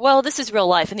 and you're like, well, this is real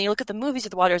life. And then you look at the movies,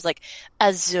 the water is like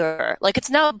azure. Like it's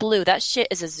not blue. That shit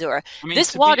is azure. I mean,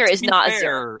 this water is not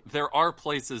azure. There are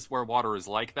places where water is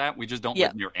like that. We just don't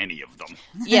live near any of them.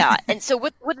 Yeah, and so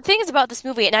what the thing is about this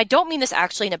movie, and I don't mean this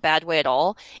actually in a bad way at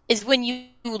all, is when you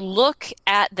look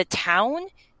at the town,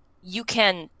 you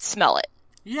can smell it.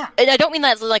 Yeah. And I don't mean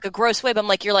that as like a gross way, but I'm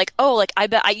like, you're like, oh, like I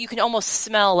bet you can almost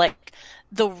smell like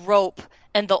the rope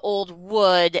and the old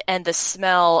wood and the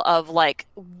smell of like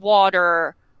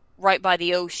water right by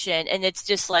the ocean. And it's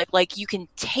just like you can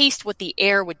taste what the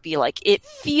air would be like. It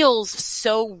feels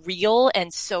so real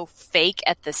and so fake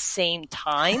at the same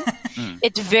time.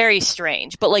 It's very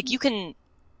strange, but like you can,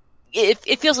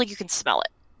 it feels like you can smell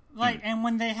it. Right. And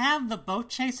when they have the boat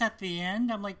chase at the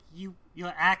end, I'm like,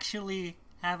 you're actually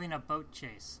having a boat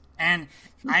chase. And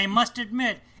I must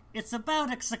admit, it's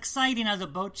about as exciting as a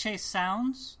boat chase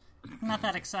sounds. Not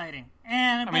that exciting.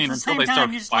 And I mean, at the until same they time, start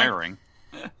you're just firing.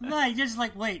 Like, you're just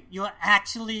like, wait, you're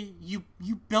actually, you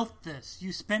built this.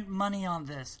 You spent money on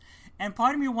this. And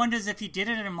part of me wonders if he did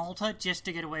it in Malta just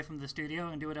to get away from the studio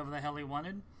and do whatever the hell he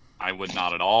wanted. I would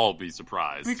not at all be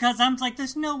surprised. Because I'm like,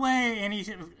 there's no way any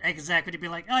exec would be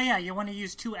like, oh yeah, you want to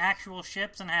use 2 actual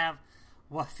ships and have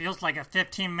what feels like a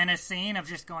 15-minute scene of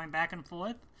just going back and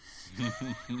forth.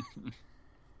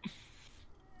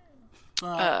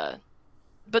 But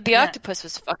the octopus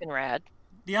was fucking rad.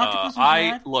 The octopus was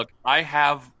rad? Look, I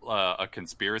have a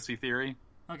conspiracy theory.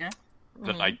 Okay.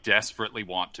 That I desperately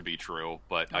want to be true,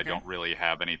 but I don't really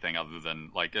have anything other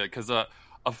than, like, because a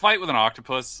fight with an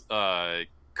octopus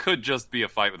could just be a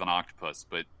fight with an octopus,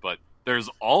 but there's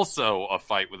also a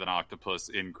fight with an octopus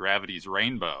in Gravity's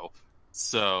Rainbow.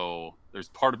 So there's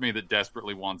part of me that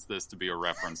desperately wants this to be a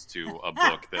reference to a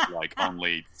book that like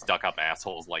only stuck-up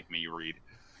assholes like me read.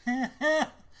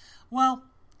 Well,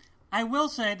 I will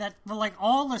say that for like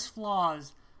all its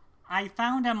flaws, I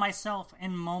found myself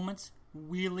in moments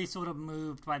really sort of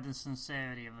moved by the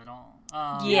sincerity of it all.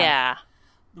 Yeah.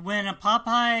 When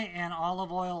Popeye and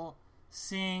Olive Oyl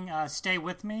sing "Stay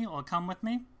With Me" or "Come With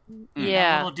Me,"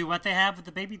 yeah, that little duet they have with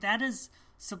the baby, that is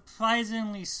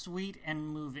surprisingly sweet and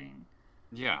moving.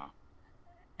 Yeah.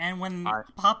 And when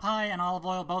Popeye and Olive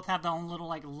Oyl both have their own little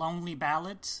like lonely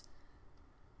ballads,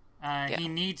 He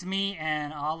Needs Me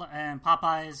and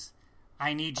Popeye's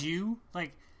I Need You,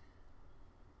 like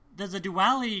there's a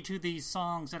duality to these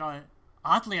songs that are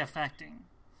oddly affecting.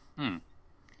 I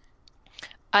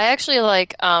actually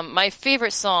like my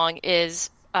favorite song is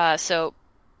so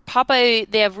Popeye,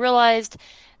 they have realized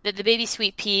that the baby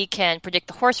Sweet Pea can predict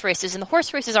the horse races, and the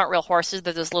horse races aren't real horses,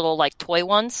 they're those little like toy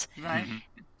ones. Right.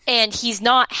 And he's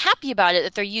not happy about it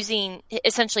that they're using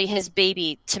essentially his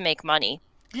baby to make money.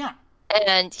 Yeah.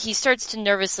 And he starts to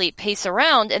nervously pace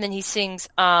around, and then he sings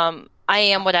I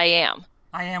Am What I Am.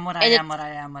 I am what I am, what I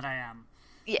am, what I am.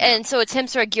 And so it's him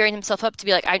sort of gearing himself up to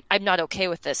be like, I'm not okay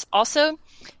with this. Also,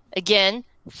 again,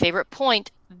 favorite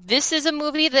point, this is a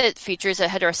movie that features a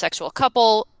heterosexual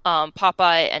couple,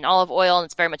 Popeye and Olive Oyl, and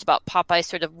it's very much about Popeye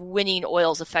sort of winning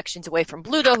Oyl's affections away from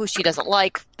Bluto, who she doesn't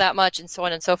like that much, and so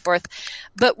on and so forth.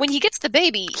 But when he gets the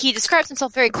baby, he describes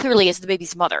himself very clearly as the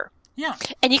baby's mother. Yeah.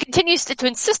 And he continues to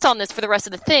insist on this for the rest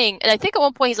of the thing. And I think at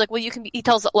one point he's like, well, he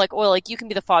tells like Oyl, like, you can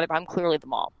be the father, but I'm clearly the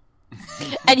mom.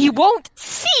 And he won't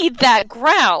cede that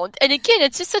ground. And again,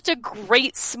 it's just such a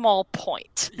great small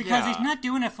point. Because he's not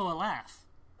doing it for a laugh.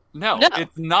 No,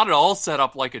 it's not at all set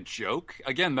up like a joke.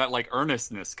 Again, that like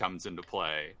earnestness comes into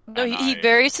play. No, he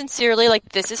very sincerely, like,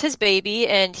 this is his baby,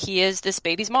 and he is this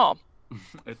baby's mom.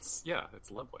 It's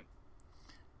lovely.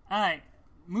 All right,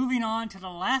 moving on to the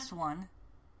last one,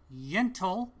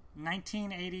 Yentl,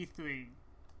 1983.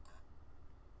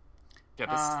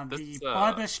 Yeah, the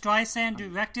Barbra Streisand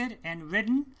directed and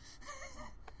written.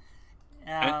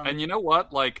 And you know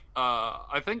what? Like,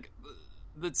 I think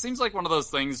it seems like one of those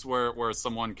things where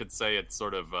someone could say it's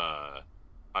sort of, I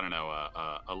don't know,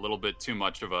 a little bit too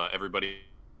much of a everybody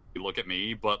look at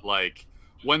me. But like,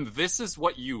 when this is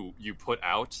what you put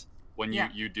out, when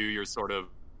you do your sort of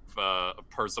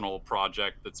personal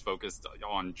project that's focused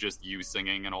on just you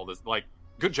singing and all this, like,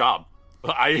 good job.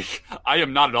 I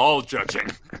am not at all judging.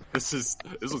 This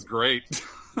was great.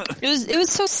 It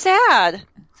was so sad.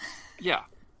 Yeah,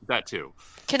 that too.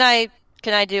 Can I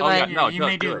do my... Yeah, no, you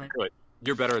may do it. Good.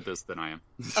 You're better at this than I am.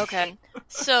 Okay.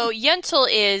 So Yentl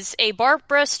is a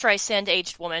Barbra Streisand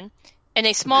aged woman in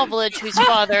a small village whose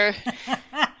father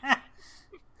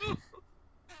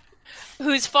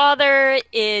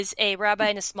is a rabbi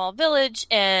in a small village.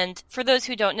 And for those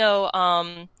who don't know,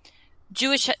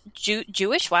 Jews have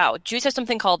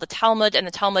something called the Talmud, and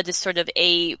the Talmud is sort of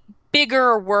a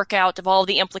bigger workout of all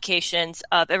the implications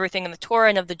of everything in the Torah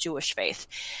and of the Jewish faith.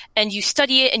 And you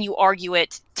study it and you argue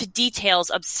it to details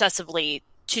obsessively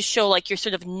to show like your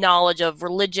sort of knowledge of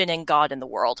religion and God in the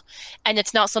world. And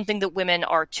it's not something that women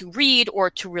are to read or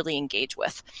to really engage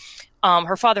with.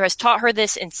 Her father has taught her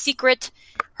this in secret.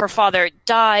 Her father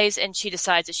dies, and she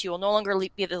decides that she will no longer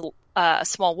be a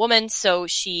small woman, so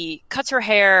she cuts her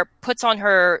hair, puts on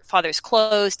her father's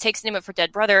clothes, takes the name of her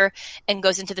dead brother, and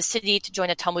goes into the city to join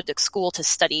a Talmudic school to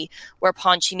study,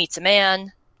 whereupon she meets a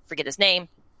man, forget his name.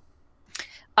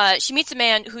 She meets a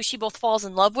man who she both falls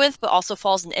in love with, but also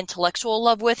falls in intellectual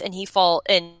love with, and he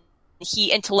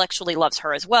intellectually loves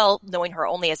her as well, knowing her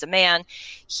only as a man.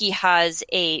 He has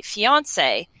a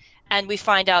fiancée, and we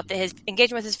find out that his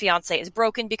engagement with his fiancée is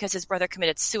broken because his brother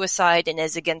committed suicide and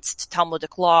is against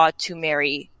Talmudic law to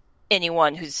marry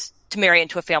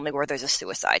into a family where there's a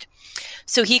suicide.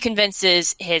 So he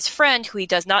convinces his friend, who he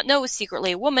does not know is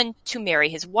secretly a woman, to marry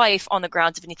his wife on the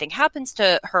grounds if anything happens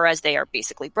to her, as they are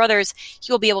basically brothers,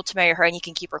 he will be able to marry her and he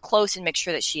can keep her close and make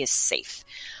sure that she is safe.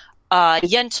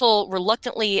 Yentl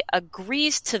reluctantly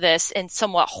agrees to this in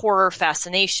somewhat horror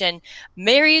fascination,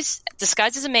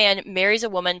 disguised as a man, marries a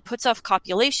woman, puts off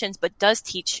copulations, but does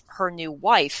teach her new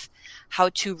wife how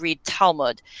to read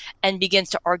Talmud and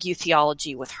begins to argue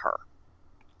theology with her.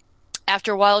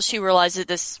 After a while, she realizes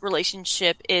this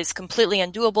relationship is completely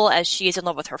undoable as she is in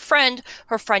love with her friend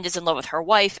is in love with her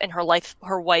wife, and her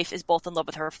wife is both in love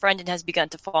with her friend and has begun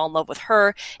to fall in love with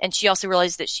her, and she also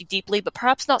realizes that she deeply, but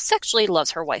perhaps not sexually,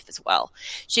 loves her wife as well.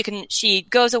 She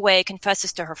goes away,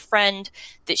 confesses to her friend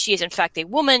that she is in fact a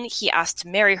woman. He asks to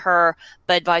marry her,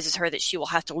 but advises her that she will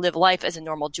have to live life as a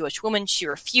normal Jewish woman. She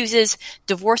refuses,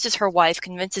 divorces her wife,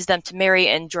 convinces them to marry,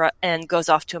 and goes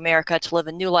off to America to live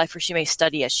a new life where she may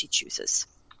study as she chooses.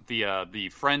 The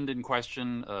friend in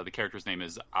question, the character's name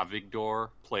is Avigdor,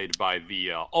 played by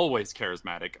the always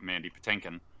charismatic Mandy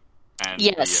Patinkin. And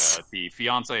yes. The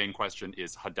fiancé in question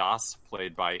is Hadass,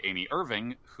 played by Amy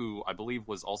Irving, who I believe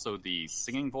was also the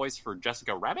singing voice for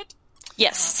Jessica Rabbit.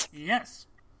 Yes. Yes.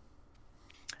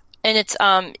 And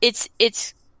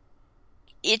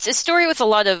it's a story with a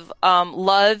lot of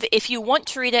love. If you want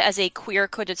to read it as a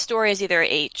queer-coded story, as either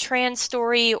a trans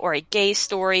story or a gay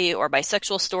story or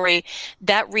bisexual story,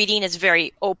 that reading is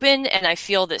very open, and I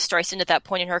feel that Streisand at that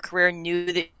point in her career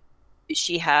knew that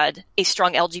she had a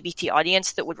strong LGBT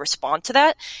audience that would respond to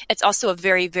that. It's also a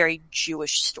very, very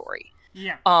Jewish story.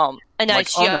 Yeah. And like,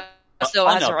 she also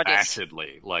has her audience.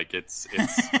 Like it's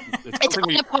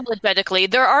unapologetically.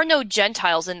 There are no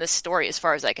Gentiles in this story, as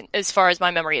far as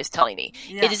my memory is telling me.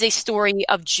 Yeah. It is a story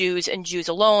of Jews and Jews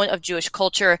alone, of Jewish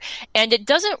culture, and it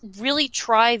doesn't really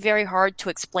try very hard to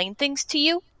explain things to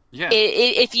you. Yeah.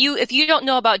 If you don't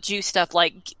know about Jew stuff,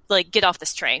 like get off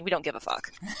this train. We don't give a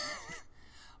fuck.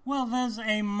 Well, there's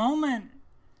the moment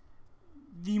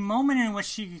in which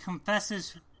she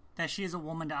confesses that she is a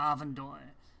woman to Avigdor.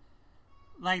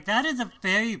 Like, that is a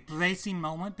very bracing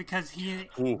moment because he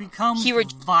becomes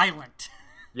violent.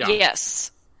 Yeah. Yes.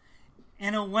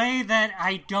 In a way that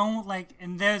I don't like,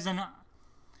 and there's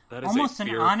almost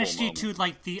an honesty moment to,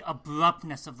 like, the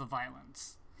abruptness of the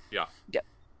violence. Yeah. Yeah.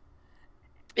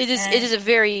 It is a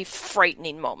very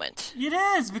frightening moment. It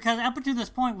is, because up until this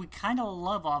point, we kind of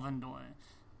love Avigdor.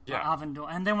 Yeah. Avigdor.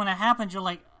 And then when it happens, you're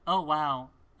like, oh, wow.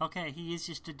 Okay, he is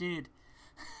just a dude.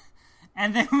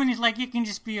 And then when he's like, you can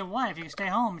just be a wife, you can stay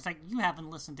home, it's like, you haven't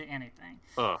listened to anything.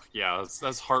 Ugh, yeah,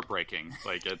 that's heartbreaking.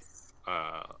 Like, it's,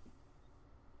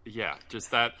 yeah,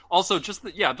 just that. Also, just,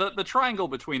 the triangle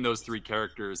between those three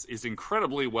characters is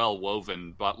incredibly well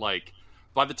woven, but, like,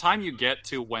 by the time you get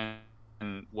to when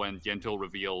Yentl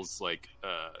reveals, like,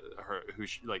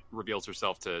 reveals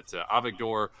herself to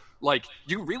Avigdor, like,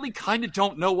 you really kind of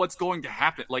don't know what's going to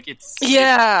happen. Like, it's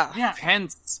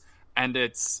tense, and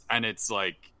it's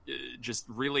like, just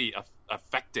really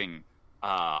affecting.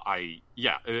 I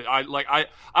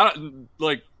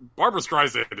like Barbra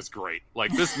Streisand is great.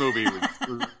 Like, this movie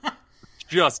was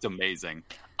just amazing.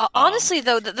 Honestly,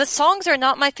 though, the songs are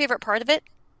not my favorite part of it.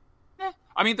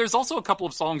 I mean, there's also a couple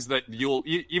of songs that you'll,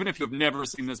 even if you've never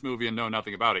seen this movie and know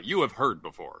nothing about it, you have heard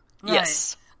before. Right.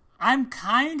 Yes. I'm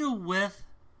kind of with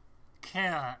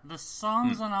Kara. The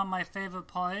songs are not my favorite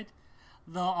part.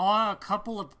 There are a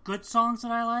couple of good songs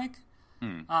that I like.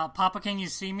 Papa, Can You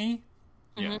See Me?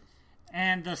 Yeah.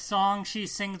 And the song she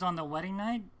sings on the wedding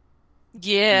night.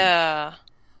 Yeah.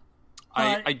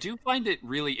 I do find it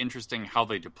really interesting how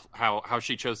they how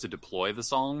she chose to deploy the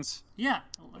songs. Yeah.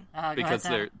 Because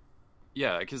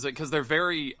they're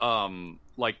very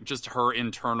like, just her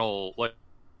internal, like,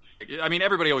 I mean,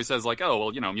 everybody always says, like, oh,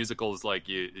 well, you know, musicals, like,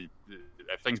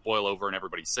 things boil over and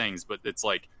everybody sings, but it's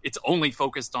like, it's only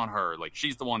focused on her. Like,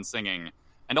 she's the one singing.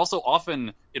 And also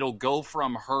often it'll go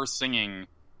from her singing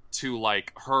to,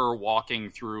 like, her walking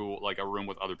through, like, a room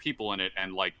with other people in it,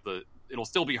 and, like, it'll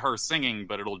still be her singing,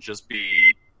 but it'll just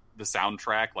be the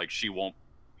soundtrack. Like, she won't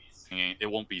be singing, it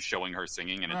won't be showing her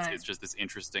singing, and it's just this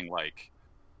interesting, like,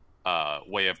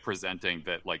 way of presenting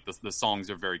that, like, the songs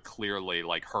are very clearly,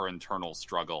 like, her internal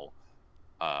struggle.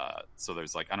 So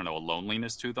there's, like, I don't know, a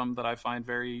loneliness to them that I find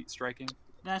very striking.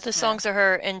 The songs are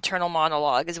her internal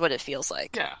monologue, is what it feels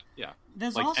like. Yeah.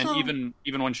 There's like, also, and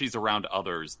even when she's around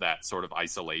others, that sort of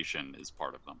isolation is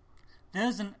part of them.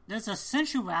 There's a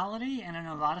sensuality and an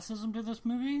eroticism to this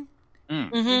movie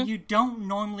Mm-hmm. that you don't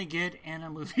normally get in a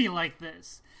movie like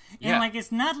this. And, like,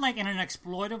 it's not, like, in an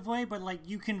exploitive way, but, like,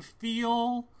 you can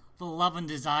feel the love and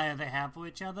desire they have for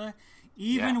each other,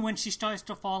 even when she starts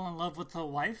to fall in love with her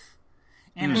wife.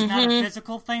 And it's not a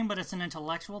physical thing, but it's an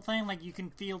intellectual thing. Like, you can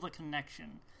feel the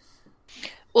connection.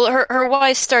 Well, her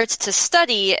wife starts to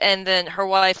study, and then her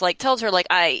wife, like, tells her, like,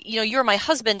 you're my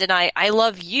husband, and I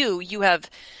love you. You have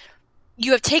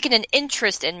taken an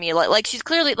interest in me. Like, she's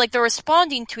clearly, like, they're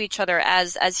responding to each other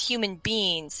as human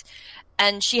beings.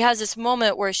 And she has this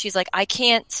moment where she's like, I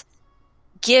can't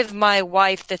give my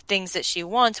wife the things that she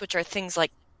wants, which are things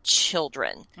like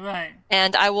children. Right.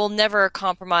 And I will never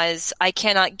compromise. I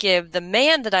cannot give the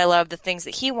man that I love the things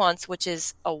that he wants, which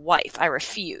is a wife. I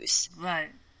refuse. Right.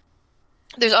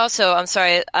 There's also, I'm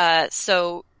sorry,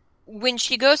 so when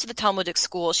she goes to the Talmudic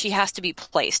school, she has to be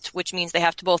placed, which means they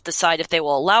have to both decide if they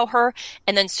will allow her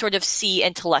and then sort of see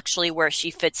intellectually where she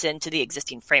fits into the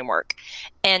existing framework.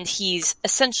 And she's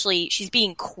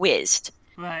being quizzed.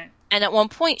 Right. And at one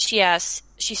point she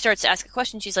starts to ask a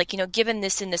question. She's like, given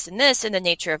this and this and this and the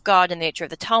nature of God and the nature of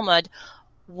the Talmud,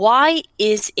 why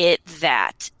is it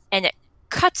that? And it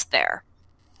cuts there.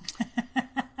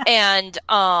 And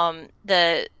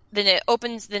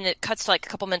then it cuts to, like, a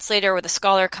couple minutes later where the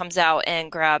scholar comes out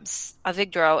and grabs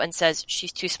Avigdor and says,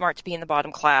 she's too smart to be in the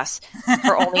bottom class.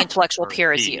 Her only intellectual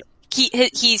peer is you.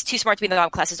 He's too smart to be in the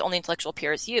bottom class. His only intellectual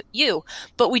peer is you.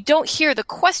 But we don't hear the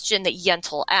question that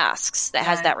Yentl asks that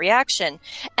has that reaction.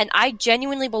 And I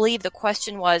genuinely believe the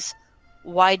question was,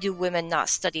 why do women not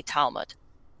study Talmud?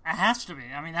 It has to be.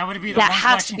 I mean, that would be the one question.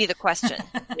 That has to be the question.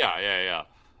 Yeah.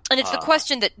 And it's the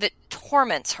question that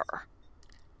torments her.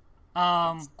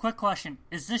 Quick question.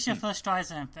 Is this your first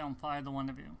Streisand film for either one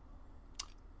of you?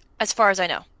 As far as I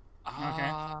know.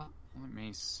 Okay. Let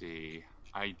me see.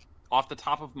 Off the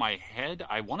top of my head,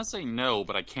 I want to say no,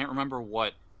 but I can't remember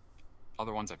what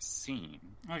other ones I've seen.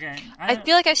 Okay. I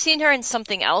feel like I've seen her in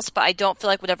something else, but I don't feel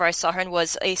like whatever I saw her in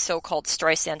was a so-called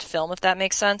Streisand film, if that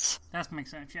makes sense. That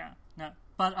makes sense, yeah. No.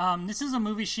 But this is a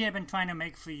movie she had been trying to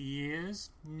make for years.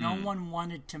 No one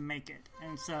wanted to make it.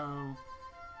 And so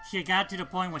she got to the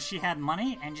point where she had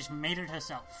money and just made it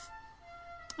herself.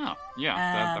 Oh, yeah,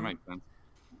 that makes sense.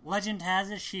 Legend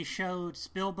has it she showed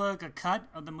Spielberg a cut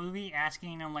of the movie,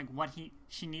 asking him, like, what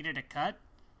she needed to cut.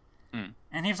 And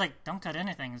he was like, don't cut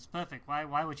anything, it's perfect.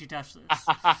 Why would you touch this?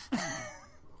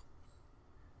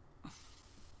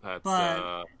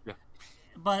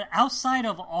 But outside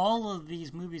of all of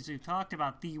these movies we've talked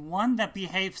about, the one that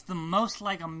behaves the most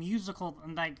like a musical,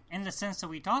 like, in the sense that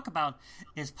we talk about,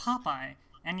 is Popeye.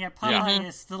 And yet Popeye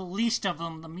is the least of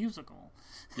them the musical.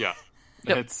 Yeah.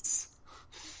 Yep.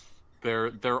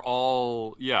 They're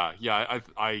all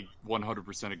I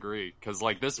 100% agree, because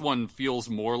like this one feels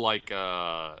more like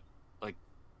I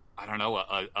don't know,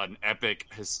 an epic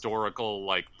historical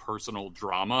like personal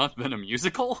drama than a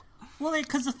musical. Well,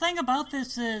 because the thing about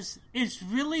this is it's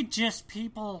really just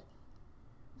people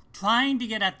trying to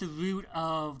get at the root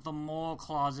of the moral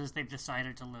clauses they've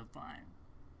decided to live by.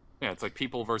 Yeah, it's like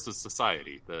people versus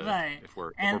society. Right. If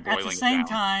we're and boiling at the same it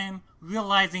down. time,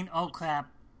 realizing, oh crap,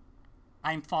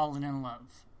 I'm falling in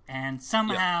love. And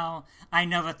somehow, I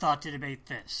never thought to debate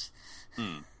this.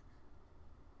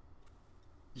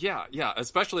 Yeah,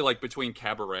 especially like between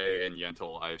Cabaret and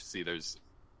Yentl, I see there's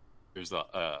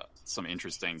some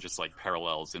interesting just like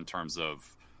parallels in terms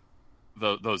of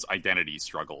those identity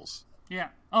struggles. Yeah.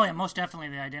 Oh, yeah, most definitely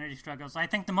the identity struggles. I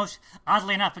think the most,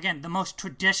 oddly enough, again, the most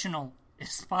traditional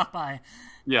is Popeye.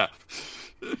 Yeah.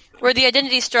 Where the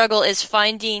identity struggle is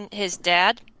finding his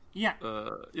dad. Yeah.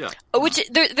 Yeah. Which,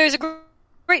 there's a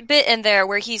great bit in there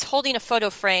where he's holding a photo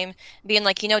frame, being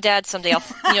like, Dad, someday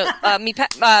I'll, me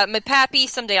pappy,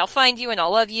 someday I'll find you and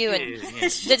I'll love you, and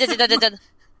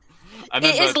And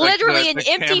then it is literally an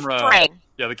empty frame.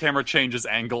 Yeah, the camera changes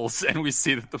angles, and we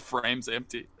see that the frame's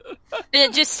empty. And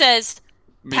it just says,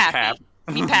 Me Pappy.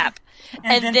 Me pap.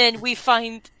 And then we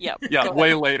find... Yeah,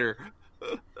 way later.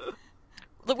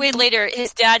 Way later,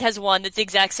 his dad has one that's the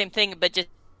exact same thing, but just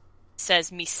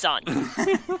says, me son.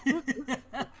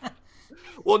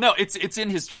 Well, no, it's in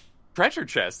his treasure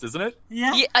chest, isn't it?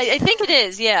 Yeah. I think it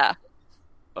is, yeah.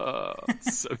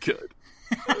 So good.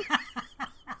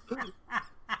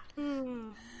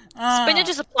 Spinach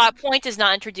as a plot point is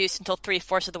not introduced until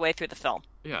 3/4 of the way through the film.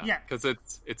 Yeah, because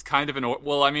it's kind of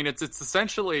it's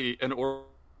essentially an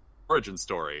origin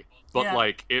story, but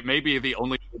like it may be the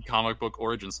only comic book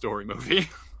origin story movie.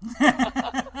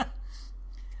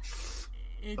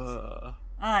 All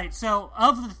right, so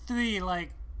of the three,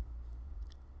 like,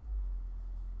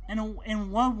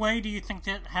 in what way do you think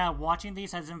that how watching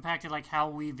these has impacted like how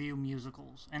we view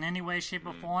musicals in any way, shape,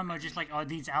 or form, or just like are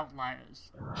these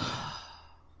outliers?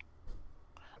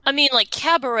 I mean, like,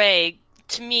 Cabaret,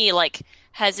 to me, like,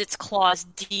 has its claws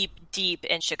deep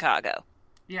in Chicago.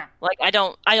 Yeah. Like, I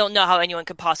don't know how anyone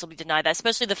could possibly deny that,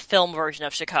 especially the film version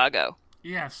of Chicago.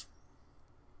 Yes.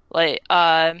 Like,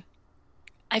 I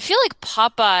feel like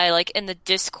Popeye, like, in the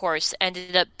discourse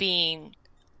ended up being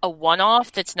a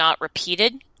one-off that's not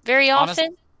repeated very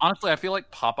often. Honestly, I feel like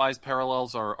Popeye's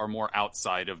parallels are more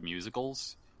outside of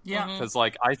musicals. Yeah, because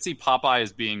like I see Popeye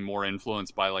as being more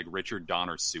influenced by like Richard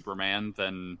Donner's Superman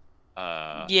than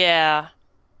I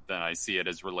see it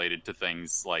as related to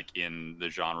things like in the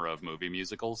genre of movie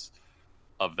musicals,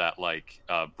 of that like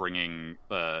bringing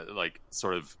like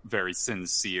sort of very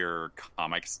sincere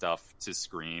comic stuff to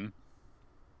screen.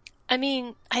 I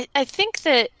mean, I think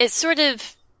that it's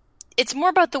more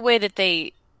about the way that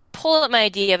they pull up my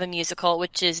idea of a musical,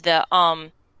 which is the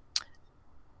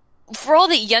for all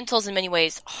that Yentl's in many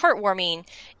ways heartwarming,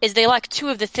 is they lack two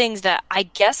of the things that I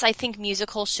think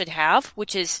musicals should have,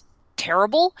 which is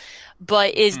terrible,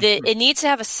 but is that it needs to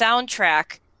have a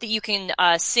soundtrack that you can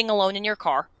sing alone in your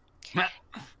car.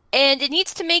 And it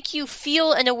needs to make you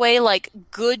feel in a way like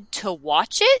good to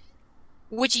watch it,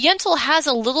 which Yentl has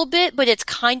a little bit, but it's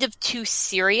kind of too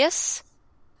serious.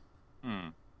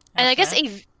 And I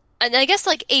guess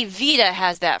like Evita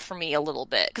has that for me a little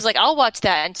bit, because like I'll watch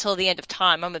that until the end of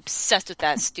time. I'm obsessed with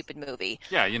that stupid movie.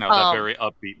 Yeah, that very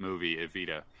upbeat movie,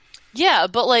 Evita. Yeah,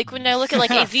 but like when I look at like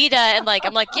Evita and like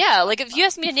I'm like, yeah, like if you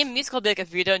ask me to name a musical, I'd be like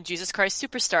Evita and Jesus Christ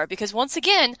Superstar, because once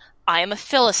again, I am a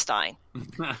Philistine.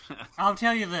 I'll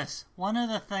tell you this: one of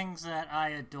the things that I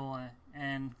adore,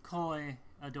 and Coy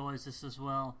adores this as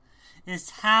well, is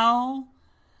how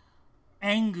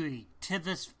angry to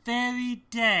this very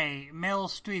day Meryl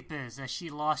Streep is as she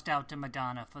lost out to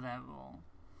Madonna for that role.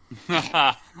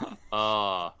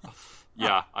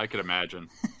 Yeah, I could imagine.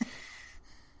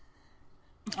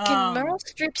 Can Meryl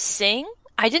Streep sing?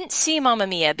 I didn't see Mamma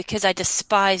Mia because I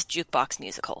despise jukebox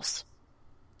musicals.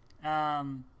 Yeah,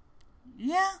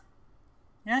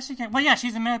 she can. Well, yeah,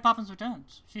 she's in Mary Poppins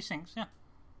Returns. She sings, yeah.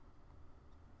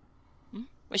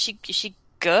 Is she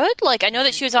good? Like, I know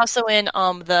that she was also in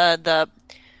the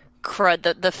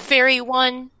fairy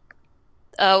one.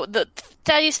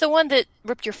 Thaddeus, the one that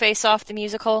ripped your face off, the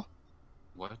musical.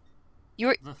 What?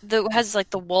 Has like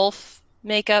the wolf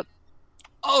makeup.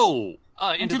 Oh,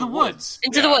 Into the Woods.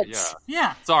 Into the Woods.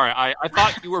 Yeah. Sorry, I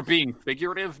thought you were being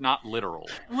figurative, not literal.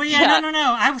 Well, yeah,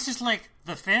 no. I was just like,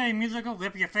 the fairy musical,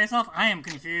 rip your face off? I am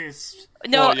confused.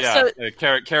 No, well, yeah.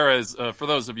 Kara is, for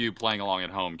those of you playing along at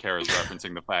home, Kara is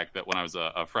referencing the fact that when I was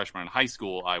a freshman in high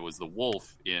school, I was the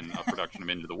wolf in a production of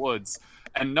Into the Woods,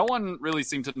 And no one really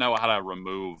seemed to know how to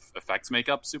remove effects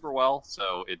makeup super well,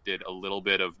 so it did a little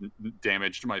bit of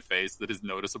damage to my face that is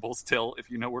noticeable still,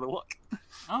 if you know where to look.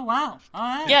 Oh, wow. All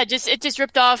right. Yeah, it just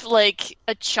ripped off, like,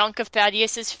 a chunk of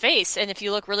Thaddeus's face, and if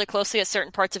you look really closely at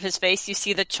certain parts of his face, you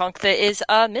see the chunk that is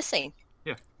missing.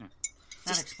 Yeah.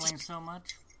 That explains so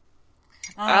much.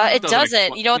 It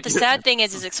doesn't. You know what the sad thing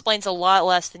is it explains a lot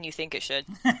less than you think it should.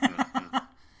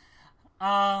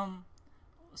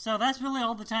 So that's really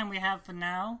all the time we have for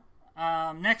now.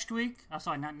 Next week... Oh,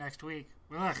 sorry, not next week.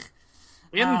 Ugh.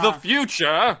 In the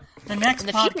future... The next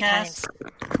podcast,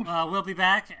 we'll be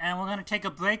back, and we're going to take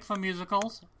a break from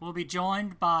musicals. We'll be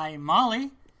joined by Molly,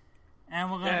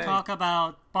 and we're going to talk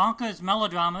about bonkers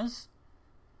melodramas,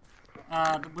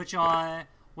 which are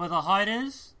Where the Heart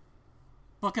Is,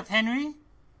 Book of Henry,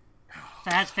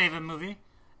 Thad's favorite movie,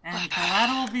 and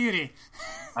Collateral Beauty.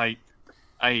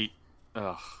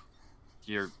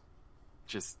 You're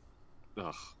just...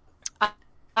 Ugh.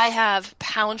 I have,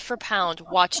 pound for pound,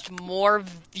 watched more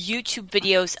YouTube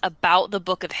videos about the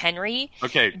Book of Henry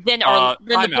than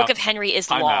the Book of Henry is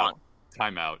long.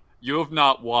 Time out. You've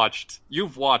watched 2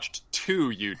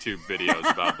 YouTube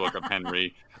videos about Book of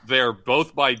Henry. They're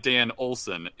both by Dan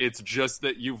Olson. It's just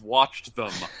that you've watched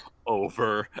them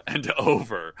over and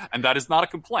over. And that is not a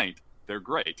complaint. They're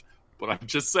great. But I'm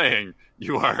just saying,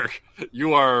 you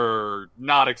are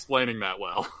not explaining that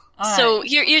well. So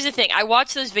here's the thing. I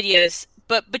watched those videos,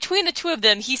 but between the two of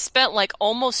them, he spent like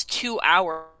almost 2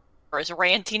 hours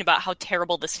ranting about how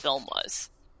terrible this film was.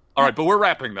 All right, but we're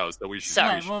wrapping those, so we should...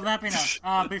 Sorry, we're wrapping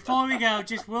up. Before we go,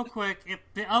 just real quick,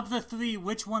 of the 3,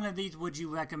 which one of these would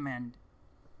you recommend?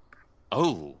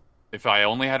 Oh, if I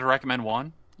only had to recommend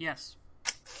one? Yes.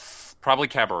 Probably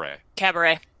Cabaret.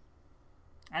 Cabaret.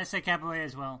 I'd say Cabaret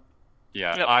as well.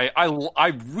 Yeah, yep.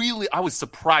 I was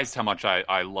surprised how much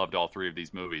I loved all 3 of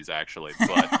these movies, actually,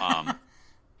 but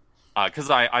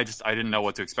because I didn't know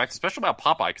what to expect, especially about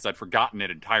Popeye, because I'd forgotten it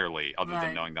entirely, other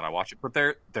than knowing that I watched it. But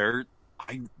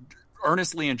I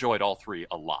earnestly enjoyed all 3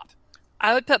 a lot.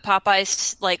 I would put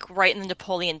Popeyes like right in the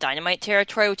Napoleon Dynamite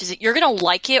territory, which is you're gonna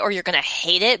like it or you're gonna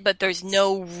hate it, but there's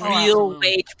no real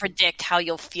way to predict how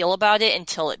you'll feel about it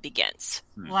until it begins.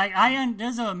 Like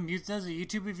there's a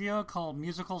YouTube reviewer called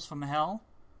Musicals from Hell,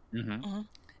 and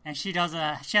she has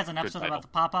an episode about the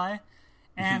Popeye,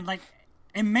 and like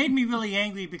it made me really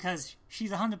angry because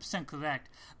she's 100% correct,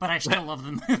 but I still love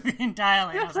the movie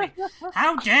entirely. I was like,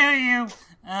 how dare you?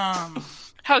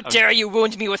 How dare you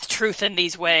wound me with truth in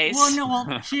these ways?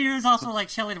 Well, she is also like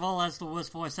Shelley Duvall has the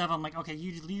worst voice ever. I'm like, okay,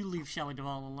 you leave Shelley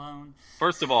Duvall alone.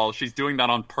 First of all, she's doing that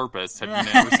on purpose. Have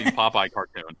you never seen Popeye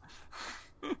cartoon?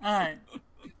 Alright.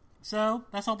 So,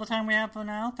 that's all the time we have for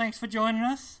now. Thanks for joining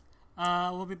us.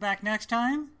 We'll be back next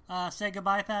time. Say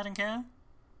goodbye, Thad and Kara.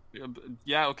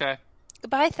 Yeah, okay.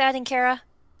 Goodbye, Thad and Kara.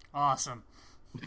 Awesome.